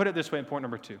 And I put it this way in point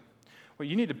number 2. Well,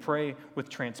 you need to pray with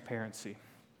transparency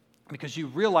because you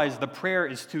realize the prayer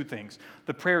is 2 things.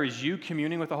 The prayer is you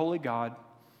communing with the Holy God,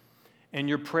 and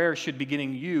your prayer should be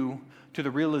getting you to the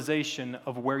realization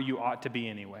of where you ought to be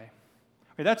anyway.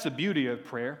 I mean, that's the beauty of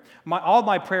prayer. All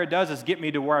my prayer does is get me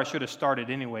to where I should have started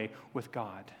anyway, with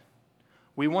God.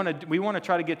 We want to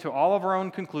try to get to all of our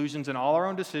own conclusions and all our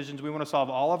own decisions. We want to solve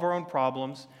all of our own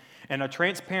problems. And a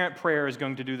transparent prayer is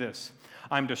going to do this.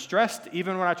 I'm distressed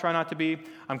even when I try not to be.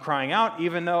 I'm crying out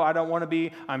even though I don't want to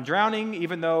be. I'm drowning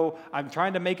even though I'm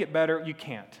trying to make it better. You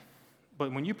can't.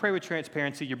 But when you pray with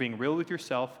transparency, you're being real with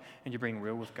yourself and you're being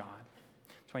real with God.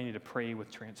 That's why you need to pray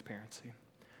with transparency.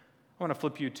 I want to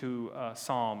flip you to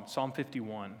Psalm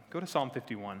 51. Go to Psalm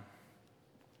 51.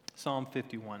 Psalm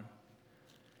 51.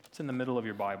 It's in the middle of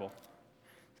your Bible.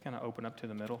 It's kind of open up to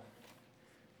the middle.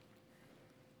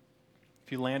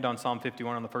 If you land on Psalm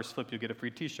 51 on the first flip, you'll get a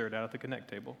free t-shirt out at the Connect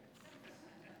table.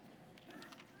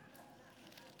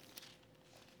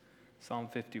 Psalm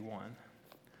 51.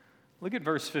 Look at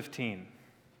verse 15.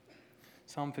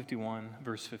 Psalm 51,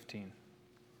 verse 15.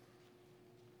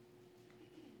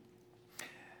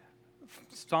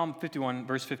 Psalm 51,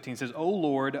 verse 15 says, "O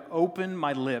Lord, open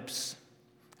my lips."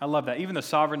 I love that. Even the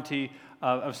sovereignty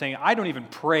of saying, I don't even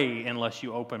pray unless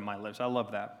you open my lips. I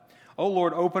love that. "O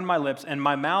Lord, open my lips, and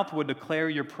my mouth would declare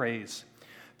your praise.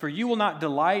 For you will not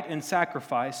delight in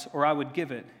sacrifice, or I would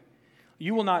give it.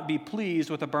 You will not be pleased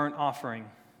with a burnt offering.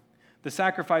 The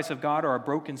sacrifice of God are a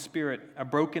broken spirit, a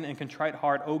broken and contrite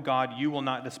heart, O God, you will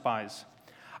not despise."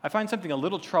 I find something a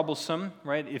little troublesome,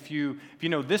 right, if you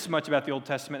know this much about the Old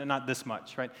Testament and not this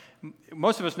much, right?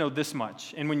 Most of us know this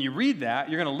much. And when you read that,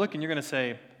 you're going to look and you're going to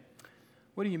say,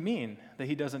 what do you mean that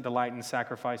he doesn't delight in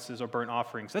sacrifices or burnt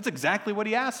offerings? That's exactly what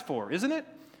he asked for, isn't it?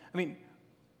 I mean,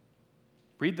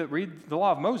 read the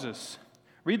law of Moses.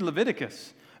 Read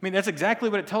Leviticus. I mean, that's exactly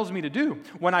what it tells me to do.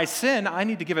 When I sin, I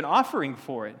need to give an offering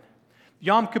for it.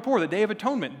 Yom Kippur, the Day of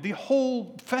Atonement, the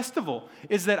whole festival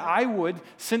is that I would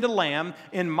send a lamb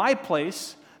in my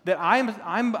place, that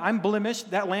I'm blemished,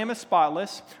 that lamb is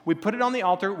spotless. We put it on the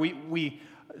altar, we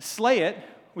slay it,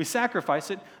 we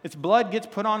sacrifice it, its blood gets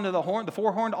put onto the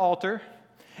four-horned altar,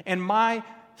 and my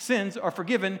sins are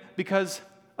forgiven because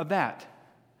of that.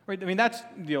 Right? I mean, that's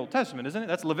the Old Testament, isn't it?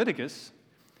 That's Leviticus.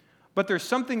 But there's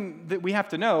something that we have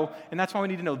to know, and that's why we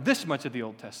need to know this much of the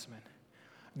Old Testament.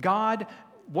 God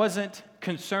wasn't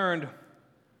concerned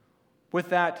with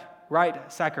that right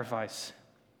sacrifice.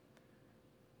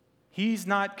 He's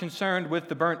not concerned with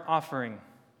the burnt offering.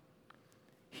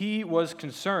 He was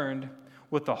concerned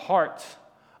with the hearts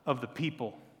of the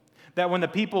people. That when the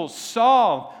people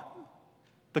saw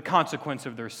the consequence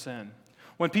of their sin,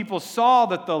 when people saw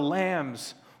that the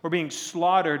lambs were being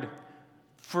slaughtered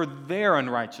for their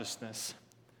unrighteousness,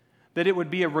 that it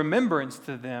would be a remembrance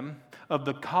to them of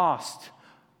the cost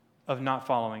of not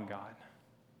following God.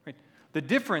 Right? The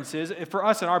difference is, for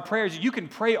us in our prayers, you can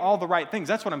pray all the right things.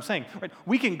 That's what I'm saying. Right?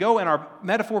 We can go in our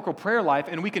metaphorical prayer life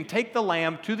and we can take the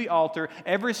lamb to the altar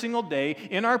every single day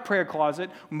in our prayer closet,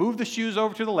 move the shoes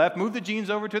over to the left, move the jeans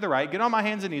over to the right, get on my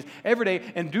hands and knees every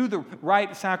day and do the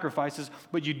right sacrifices,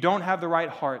 but you don't have the right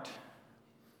heart.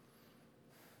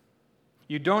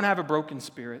 You don't have a broken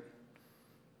spirit.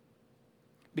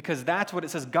 Because that's what it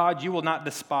says, God, you will not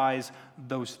despise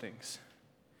those things.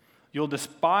 You'll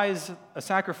despise a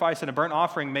sacrifice and a burnt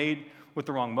offering made with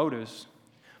the wrong motives,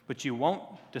 but you won't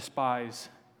despise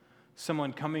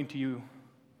someone coming to you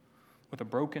with a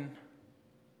broken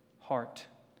heart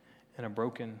and a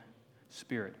broken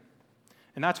spirit.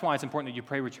 And that's why it's important that you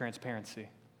pray with transparency,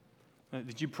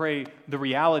 that you pray the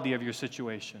reality of your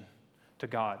situation to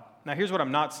God. Now, here's what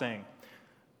I'm not saying.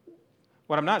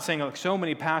 What I'm not saying, like so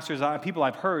many pastors, people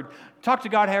I've heard, talk to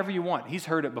God however you want. He's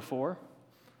heard it before.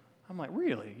 I'm like,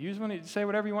 really? You just want to say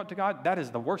whatever you want to God? That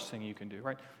is the worst thing you can do,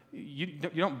 right? You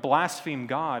don't blaspheme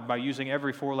God by using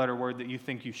every four-letter word that you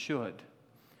think you should,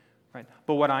 right?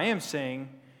 But what I am saying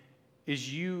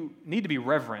is you need to be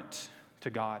reverent to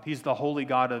God. He's the holy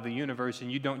God of the universe,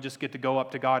 and you don't just get to go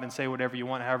up to God and say whatever you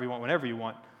want, however you want, whenever you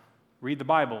want. Read the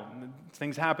Bible.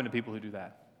 Things happen to people who do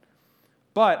that.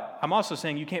 But I'm also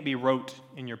saying you can't be rote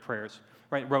in your prayers,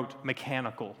 right? Rote,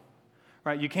 mechanical,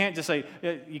 right? You can't just say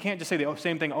the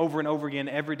same thing over and over again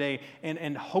every day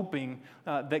and hoping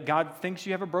that God thinks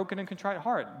you have a broken and contrite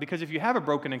heart. Because if you have a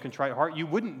broken and contrite heart, you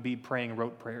wouldn't be praying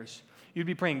rote prayers. You'd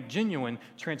be praying genuine,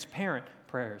 transparent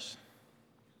prayers.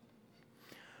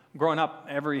 Growing up,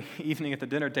 every evening at the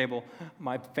dinner table,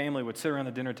 my family would sit around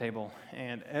the dinner table,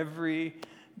 and every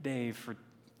day for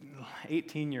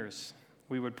 18 years,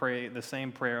 we would pray the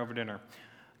same prayer over dinner.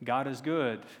 God is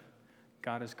good.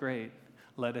 God is great.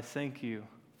 Let us thank you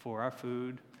for our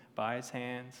food. By his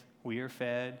hands, we are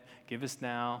fed. Give us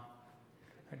now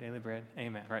our daily bread.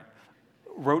 Amen. Right?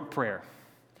 Rote prayer.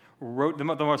 The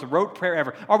most rote prayer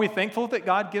ever. Are we thankful that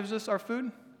God gives us our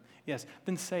food? Yes.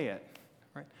 Then say it.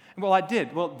 Right? Well, I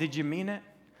did. Well, did you mean it?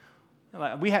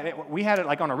 We had it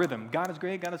like on a rhythm. God is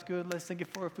great. God is good. Let's thank you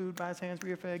for our food. By his hands,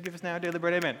 we are fed. Give us now our daily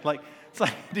bread. Amen. It's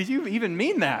like, did you even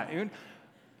mean that?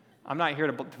 I'm not here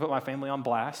to put my family on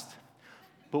blast.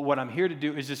 But what I'm here to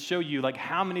do is just show you, like,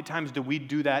 how many times do we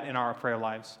do that in our prayer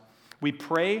lives? We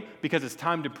pray because it's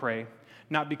time to pray,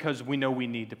 not because we know we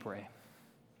need to pray.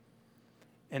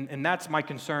 And that's my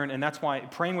concern, and that's why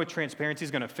praying with transparency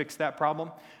is going to fix that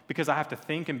problem, because I have to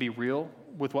think and be real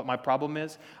with what my problem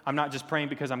is. I'm not just praying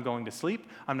because I'm going to sleep.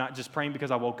 I'm not just praying because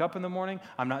I woke up in the morning.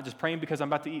 I'm not just praying because I'm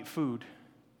about to eat food.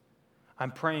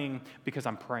 I'm praying because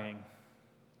I'm praying.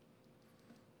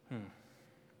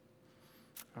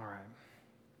 All right.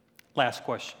 Last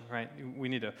question, right? We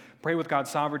need to pray with God's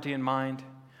sovereignty in mind.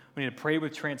 We need to pray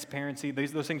with transparency.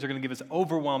 Those things are going to give us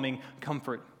overwhelming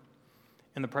comfort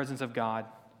in the presence of God.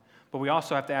 But we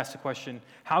also have to ask the question,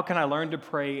 how can I learn to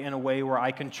pray in a way where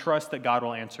I can trust that God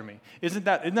will answer me? Isn't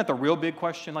that the real big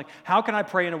question? Like, how can I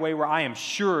pray in a way where I am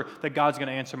sure that God's going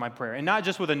to answer my prayer? And not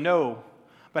just with a no,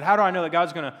 but how do I know that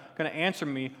God's going to answer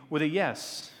me with a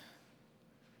yes?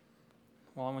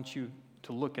 Well, I want you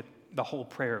to look at the whole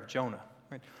prayer of Jonah.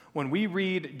 Right? When we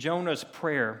read Jonah's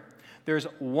prayer, there's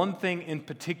one thing in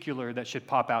particular that should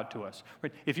pop out to us.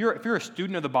 Right? If you're a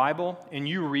student of the Bible and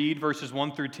you read verses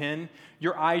 1 through 10,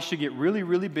 your eyes should get really,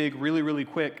 really big, really, really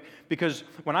quick. Because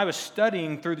when I was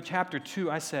studying through the chapter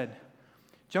 2, I said,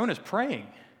 Jonah's praying.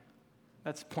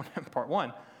 That's part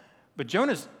one. But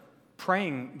Jonah's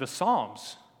praying the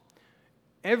Psalms.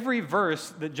 Every verse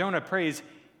that Jonah prays,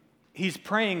 he's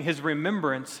praying his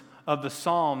remembrance of the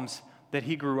Psalms that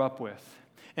he grew up with.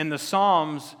 And the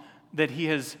Psalms that he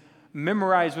has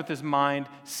memorized with his mind,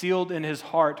 sealed in his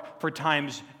heart for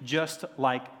times just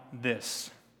like this.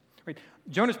 Right?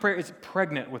 Jonah's prayer is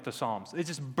pregnant with the Psalms. It's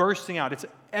just bursting out. It's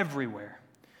everywhere.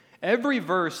 Every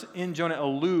verse in Jonah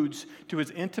alludes to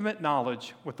his intimate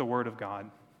knowledge with the Word of God.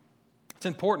 It's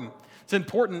important. It's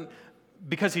important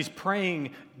because he's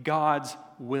praying God's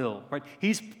will. Right?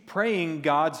 He's praying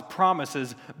God's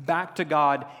promises back to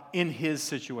God in his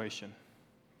situation.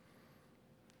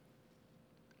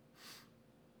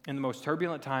 In the most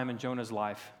turbulent time in Jonah's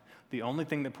life, the only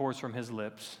thing that pours from his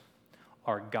lips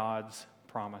are God's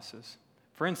promises.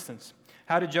 For instance,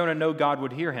 how did Jonah know God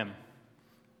would hear him?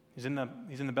 He's in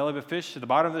the belly of a fish at the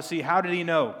bottom of the sea. How did he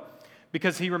know?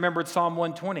 Because he remembered Psalm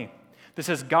 120 that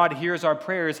says God hears our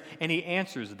prayers and he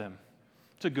answers them.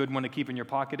 It's a good one to keep in your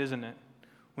pocket, isn't it?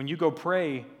 When you go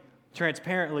pray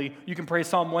transparently, you can pray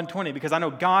Psalm 120 because I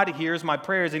know God hears my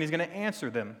prayers and he's going to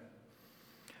answer them.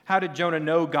 How did Jonah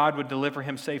know God would deliver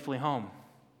him safely home?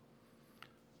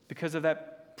 Because of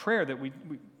that prayer that we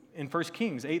in 1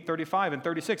 Kings 8:35 and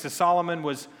 36, as Solomon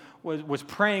was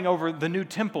praying over the new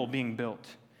temple being built.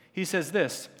 He says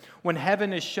this, when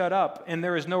heaven is shut up and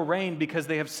there is no rain because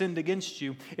they have sinned against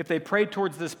you, if they pray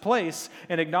towards this place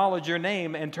and acknowledge your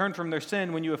name and turn from their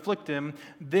sin when you afflict them,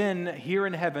 then hear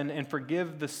in heaven and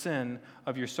forgive the sin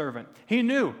of your servant. He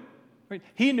knew. Right?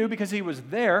 He knew because he was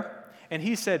there. And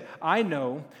he said, I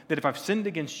know that if I've sinned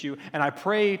against you and I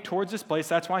pray towards this place,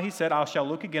 that's why he said, I shall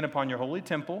look again upon your holy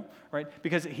temple, right?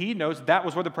 Because he knows that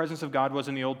was where the presence of God was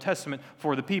in the Old Testament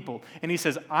for the people. And he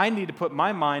says, I need to put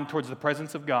my mind towards the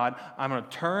presence of God. I'm going to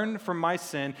turn from my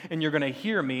sin and you're going to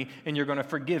hear me and you're going to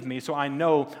forgive me. So I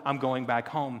know I'm going back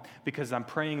home because I'm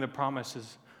praying the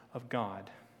promises of God.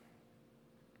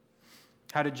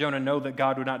 How did Jonah know that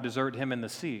God would not desert him in the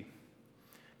sea?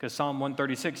 Because Psalm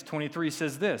 136:23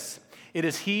 says this, it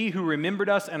is he who remembered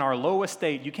us in our low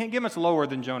estate. You can't get much lower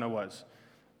than Jonah was.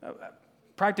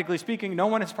 Practically speaking, no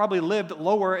one has probably lived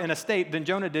lower in estate than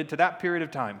Jonah did to that period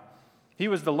of time. He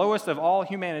was the lowest of all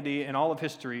humanity in all of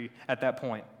history at that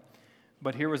point.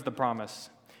 But here was the promise.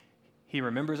 He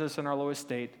remembers us in our lowest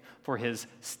state, for his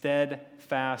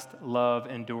steadfast love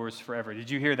endures forever. Did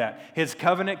you hear that? His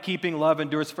covenant-keeping love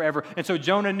endures forever. And so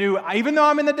Jonah knew, even though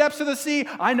I'm in the depths of the sea,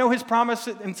 I know his promise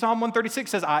in Psalm 136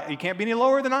 says, you can't be any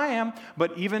lower than I am.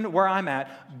 But even where I'm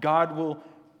at, God will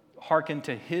hearken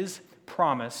to his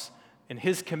promise and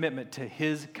his commitment to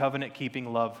his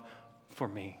covenant-keeping love for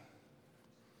me.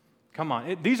 Come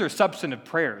on. These are substantive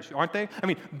prayers, aren't they? I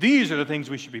mean, these are the things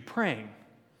we should be praying.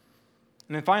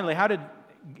 And then finally, how did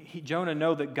Jonah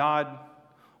know that God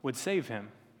would save him?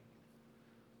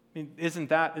 I mean, isn't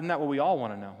that what we all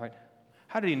want to know, right?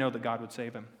 How did he know that God would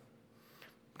save him?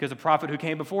 Because the prophet who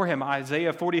came before him,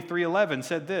 Isaiah 43:11,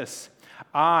 said this,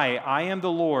 I am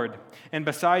the Lord, and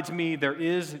besides me there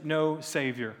is no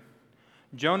Savior.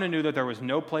 Jonah knew that there was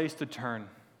no place to turn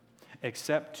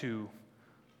except to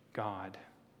God.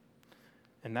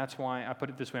 And that's why I put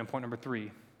it this way on point number 3.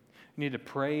 You need to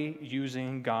pray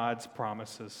using God's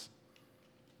promises.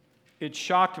 It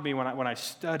shocked me when I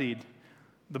studied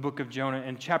the book of Jonah,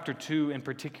 in chapter 2 in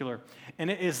particular. And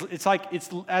it's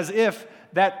as if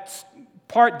that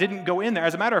part didn't go in there.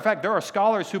 As a matter of fact, there are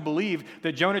scholars who believe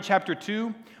that Jonah chapter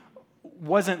 2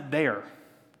 wasn't there.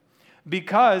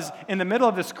 Because in the middle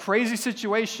of this crazy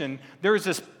situation, there is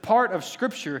this part of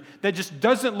Scripture that just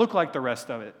doesn't look like the rest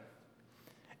of it.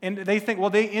 And they think,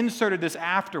 well, they inserted this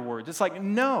afterwards. It's like,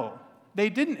 no, they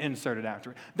didn't insert it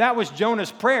afterwards. That was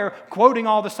Jonah's prayer, quoting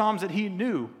all the Psalms that he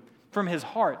knew from his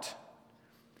heart.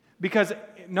 Because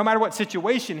no matter what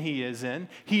situation he is in,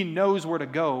 he knows where to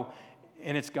go,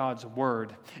 and it's God's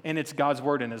word. And it's God's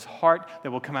word in his heart that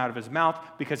will come out of his mouth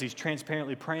because he's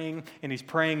transparently praying, and he's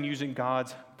praying using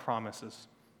God's promises.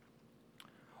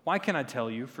 Why can I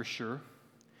tell you for sure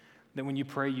that when you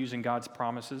pray using God's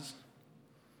promises,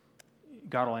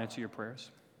 God will answer your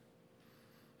prayers?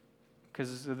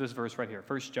 Because of this verse right here,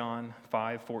 1 John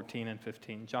 5, 14 and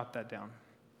 15. Jot that down.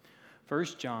 1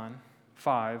 John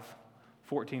 5,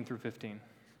 14 through 15. It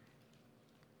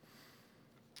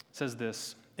says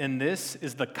this, and this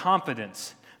is the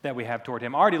confidence that we have toward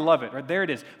him. I already love it, right? There it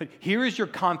is. But here is your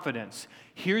confidence.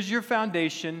 Here's your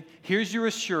foundation. Here's your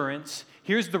assurance.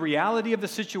 Here's the reality of the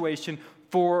situation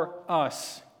for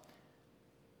us.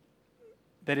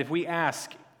 That if we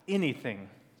ask anything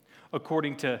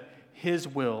according to his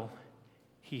will,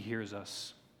 he hears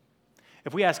us.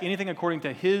 If we ask anything according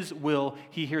to his will,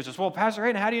 he hears us. Well, Pastor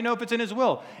Hayden, how do you know if it's in his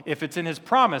will? If it's in his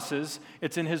promises,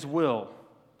 it's in his will.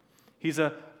 He's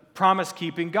a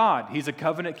promise-keeping God. He's a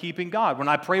covenant-keeping God. When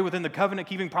I pray within the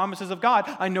covenant-keeping promises of God,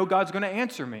 I know God's going to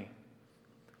answer me.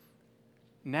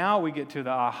 Now we get to the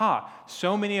aha.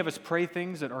 So many of us pray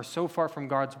things that are so far from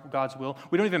God's will.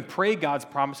 We don't even pray God's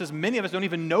promises. Many of us don't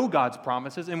even know God's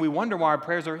promises, and we wonder why our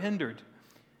prayers are hindered.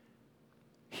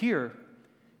 Here,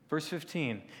 verse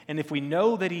 15, and if we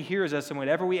know that he hears us and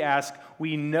whatever we ask,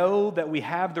 we know that we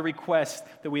have the request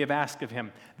that we have asked of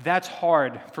him. That's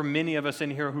hard for many of us in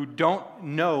here who don't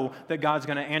know that God's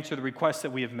going to answer the requests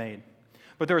that we have made.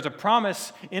 But there is a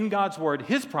promise in God's word,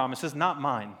 his promises, not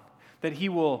mine, that he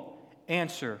will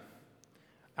answer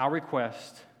our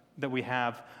request that we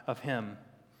have of him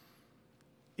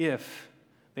if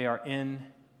they are in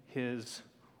his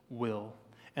will.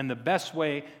 And the best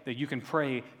way that you can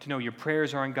pray to know your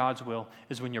prayers are in God's will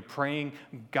is when you're praying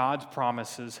God's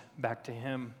promises back to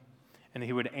him, and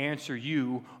he would answer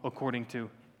you according to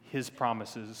his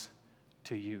promises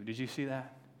to you. Did you see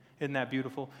that? Isn't that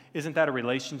beautiful? Isn't that a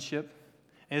relationship?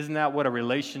 Isn't that what a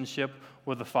relationship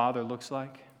with the Father looks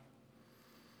like?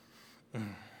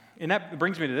 And that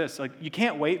brings me to this. Like, you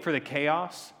can't wait for the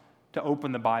chaos to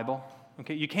open the Bible.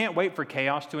 Okay? You can't wait for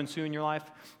chaos to ensue in your life,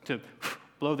 to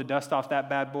blow the dust off that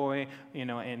bad boy,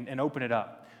 and open it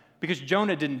up. Because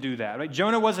Jonah didn't do that, right?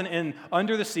 Jonah wasn't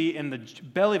under the sea in the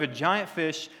belly of a giant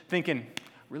fish thinking,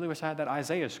 really wish I had that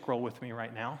Isaiah scroll with me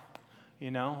right now.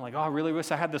 I really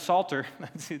wish I had the Psalter.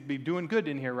 I'd be doing good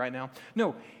in here right now.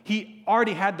 No, he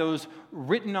already had those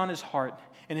written on his heart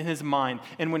and in his mind.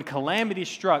 And when calamity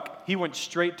struck, he went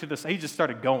straight to he just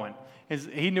started going.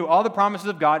 He knew all the promises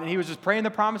of God, and he was just praying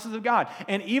the promises of God.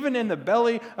 And even in the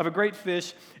belly of a great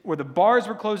fish, where the bars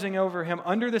were closing over him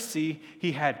under the sea,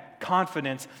 he had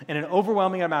confidence and an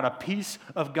overwhelming amount of peace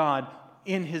of God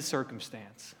in his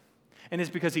circumstance. And it's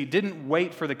because he didn't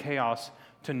wait for the chaos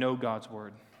to know God's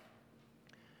word.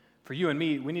 For you and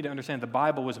me, we need to understand the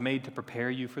Bible was made to prepare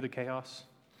you for the chaos.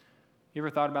 You ever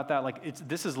thought about that?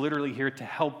 This is literally here to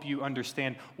help you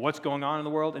understand what's going on in the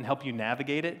world and help you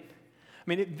navigate it. I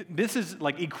mean, this is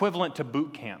like equivalent to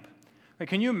boot camp.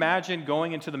 Can you imagine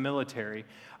going into the military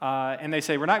and they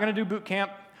say, we're not going to do boot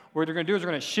camp. What they're going to do is we're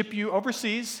going to ship you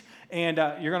overseas, and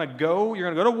you're going to go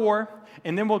to war,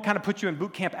 and then we'll kind of put you in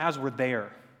boot camp as we're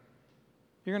there.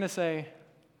 You're going to say,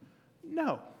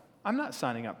 no, I'm not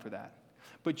signing up for that.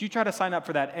 But you try to sign up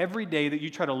for that every day that you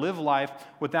try to live life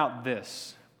without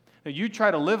this. That you try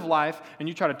to live life and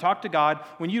you try to talk to God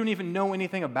when you don't even know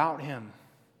anything about Him.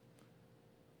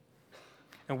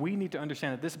 And we need to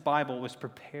understand that this Bible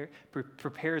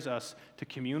prepares us to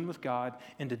commune with God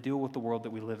and to deal with the world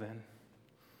that we live in.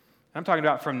 I'm talking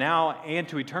about from now and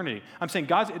to eternity. I'm saying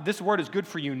this word is good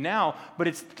for you now, but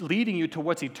it's leading you to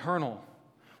what's eternal.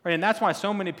 Right? And that's why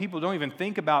so many people don't even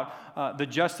think about the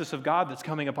justice of God that's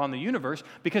coming upon the universe,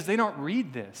 because they don't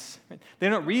read this. Right? They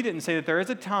don't read it and say that there is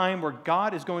a time where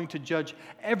God is going to judge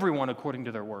everyone according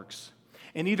to their works.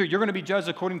 And either you're going to be judged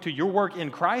according to your work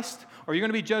in Christ, or you're going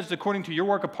to be judged according to your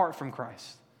work apart from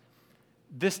Christ.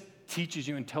 This teaches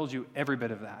you and tells you every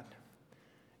bit of that.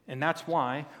 And that's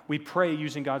why we pray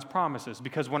using God's promises.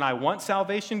 Because when I want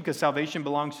salvation, because salvation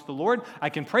belongs to the Lord, I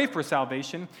can pray for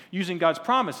salvation using God's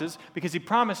promises, because He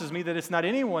promises me that it's not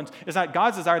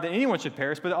God's desire that anyone should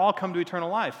perish, but all come to eternal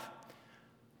life.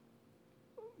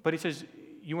 But He says,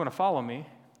 you want to follow me,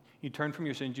 you turn from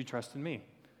your sins, you trust in me.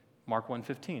 Mark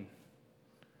 1:15.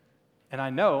 And I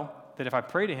know that if I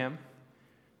pray to Him,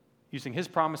 using His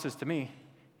promises to me,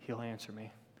 He'll answer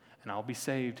me. And I'll be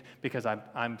saved because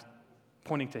I'm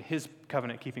pointing to His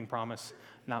covenant-keeping promise,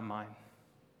 not mine.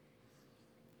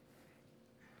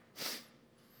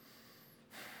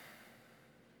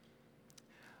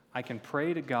 I can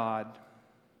pray to God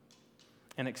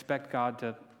and expect God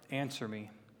to answer me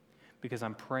because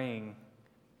I'm praying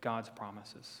God's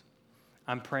promises.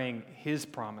 I'm praying His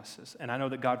promises, and I know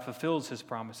that God fulfills His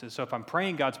promises. So if I'm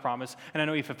praying God's promise, and I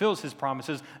know He fulfills His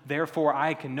promises, therefore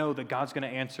I can know that God's going to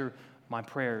answer my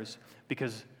prayers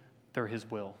because they're His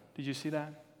will. Did you see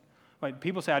that? Like,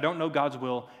 people say, I don't know God's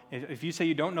will. If you say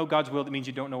you don't know God's will, that means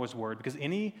you don't know His word, because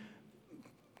any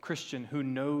Christian who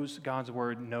knows God's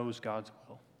word knows God's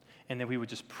will, and then we would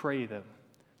just pray them.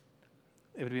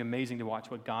 It would be amazing to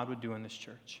watch what God would do in this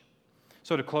church.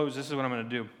 So to close, this is what I'm going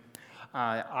to do.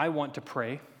 I want to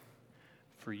pray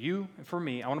for you and for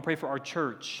me. I want to pray for our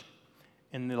church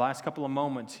in the last couple of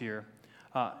moments here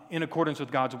in accordance with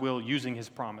God's will, using His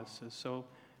promises. So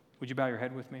would you bow your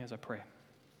head with me as I pray?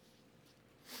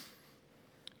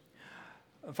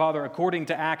 Father, according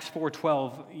to Acts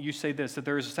 4:12, you say this, that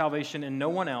there is salvation in no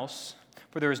one else,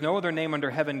 for there is no other name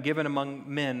under heaven given among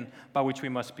men by which we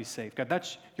must be saved. God,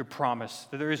 that's your promise,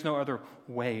 that there is no other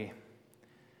way.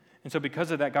 And so because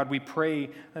of that, God, we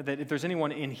pray that if there's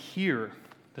anyone in here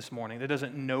this morning that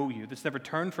doesn't know you, that's never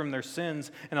turned from their sins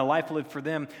and a life lived for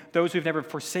them, those who've never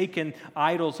forsaken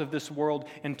idols of this world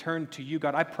and turned to you,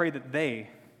 God, I pray that they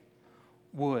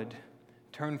would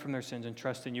turn from their sins and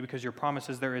trust in you, because your promise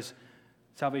is there is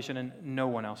salvation in no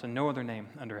one else and no other name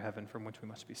under heaven from which we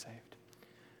must be saved.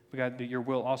 But God, that your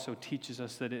will also teaches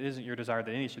us that it isn't your desire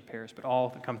that any should perish, but all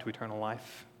that come to eternal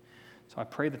life. So I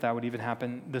pray that would even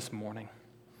happen this morning.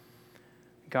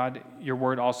 God, your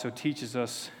word also teaches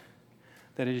us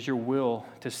that it is your will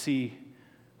to see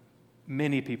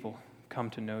many people come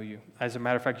to know you. As a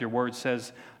matter of fact, your word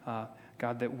says,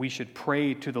 God, that we should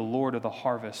pray to the Lord of the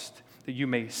harvest, that you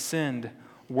may send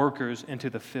workers into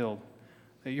the field.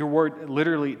 Your word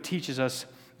literally teaches us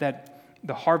that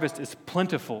the harvest is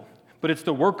plentiful, but it's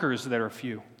the workers that are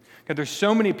few. God, there's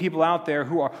so many people out there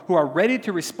who are ready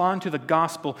to respond to the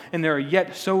gospel, and there are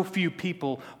yet so few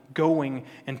people going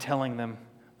and telling them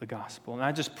the gospel. And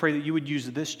I just pray that you would use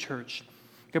this church,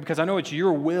 because I know it's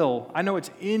your will. I know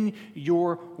it's in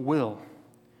your will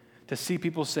to see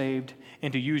people saved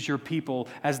and to use your people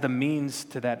as the means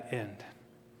to that end.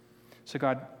 So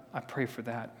God, I pray for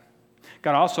that.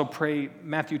 God, I also pray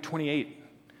Matthew 28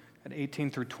 at 18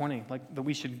 through 20, like that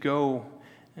we should go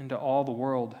into all the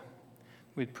world.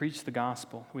 We'd preach the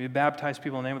gospel. We'd baptize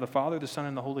people in the name of the Father, the Son,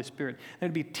 and the Holy Spirit. And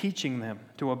it'd be teaching them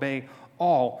to obey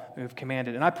all we have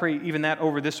commanded. And I pray even that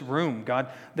over this room, God,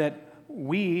 that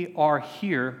we are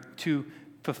here to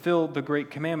fulfill the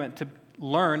great commandment, to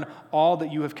learn all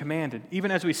that you have commanded. Even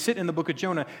as we sit in the book of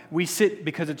Jonah, we sit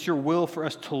because it's your will for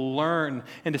us to learn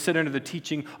and to sit under the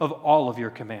teaching of all of your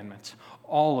commandments,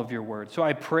 all of your word. So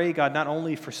I pray, God, not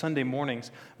only for Sunday mornings,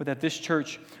 but that this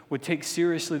church would take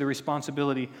seriously the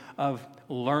responsibility of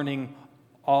learning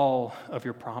all of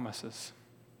your promises,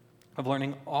 of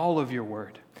learning all of your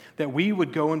word, that we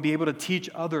would go and be able to teach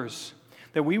others,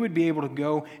 that we would be able to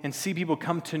go and see people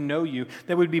come to know you,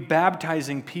 that we'd be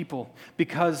baptizing people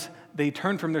because they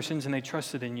turned from their sins and they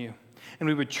trusted in you. And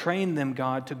we would train them,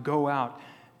 God, to go out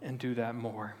and do that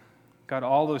more. God,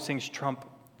 all those things trump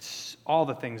all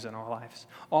the things in our lives,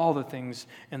 all the things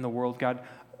in the world. God,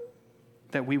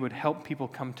 that we would help people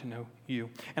come to know you.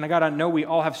 And God, I know we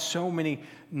all have so many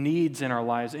needs in our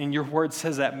lives. And your word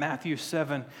says that, Matthew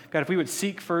 7. God, if we would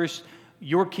seek first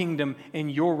your kingdom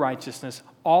and your righteousness,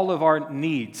 all of our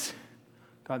needs,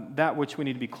 God, that which we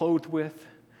need to be clothed with,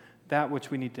 that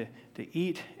which we need to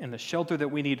eat, and the shelter that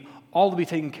we need, all to be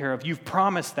taken care of. You've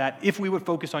promised that if we would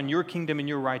focus on your kingdom and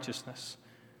your righteousness.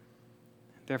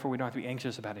 Therefore, we don't have to be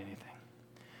anxious about anything.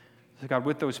 So God,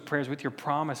 with those prayers, with your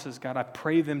promises, God, I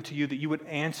pray them to you that you would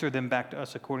answer them back to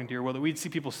us according to your will, that we'd see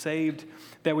people saved,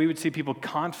 that we would see people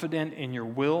confident in your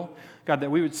will, God, that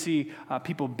we would see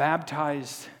people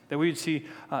baptized, that we would see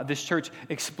this church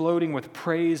exploding with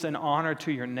praise and honor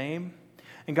to your name.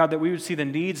 And God, that we would see the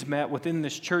needs met within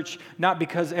this church, not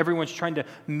because everyone's trying to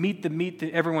meet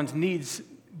everyone's needs,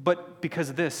 but because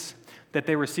of this, that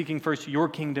they were seeking first your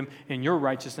kingdom and your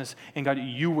righteousness, and God,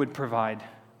 you would provide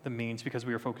the means because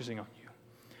we are focusing on you.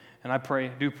 And I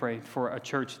do pray for a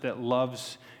church that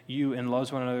loves you and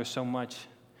loves one another so much,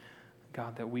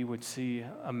 God, that we would see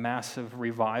a massive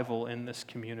revival in this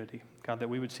community. God, that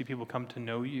we would see people come to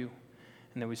know you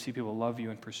and that we see people love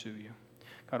you and pursue you.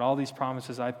 God, all these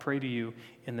promises I pray to you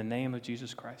in the name of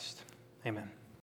Jesus Christ. Amen.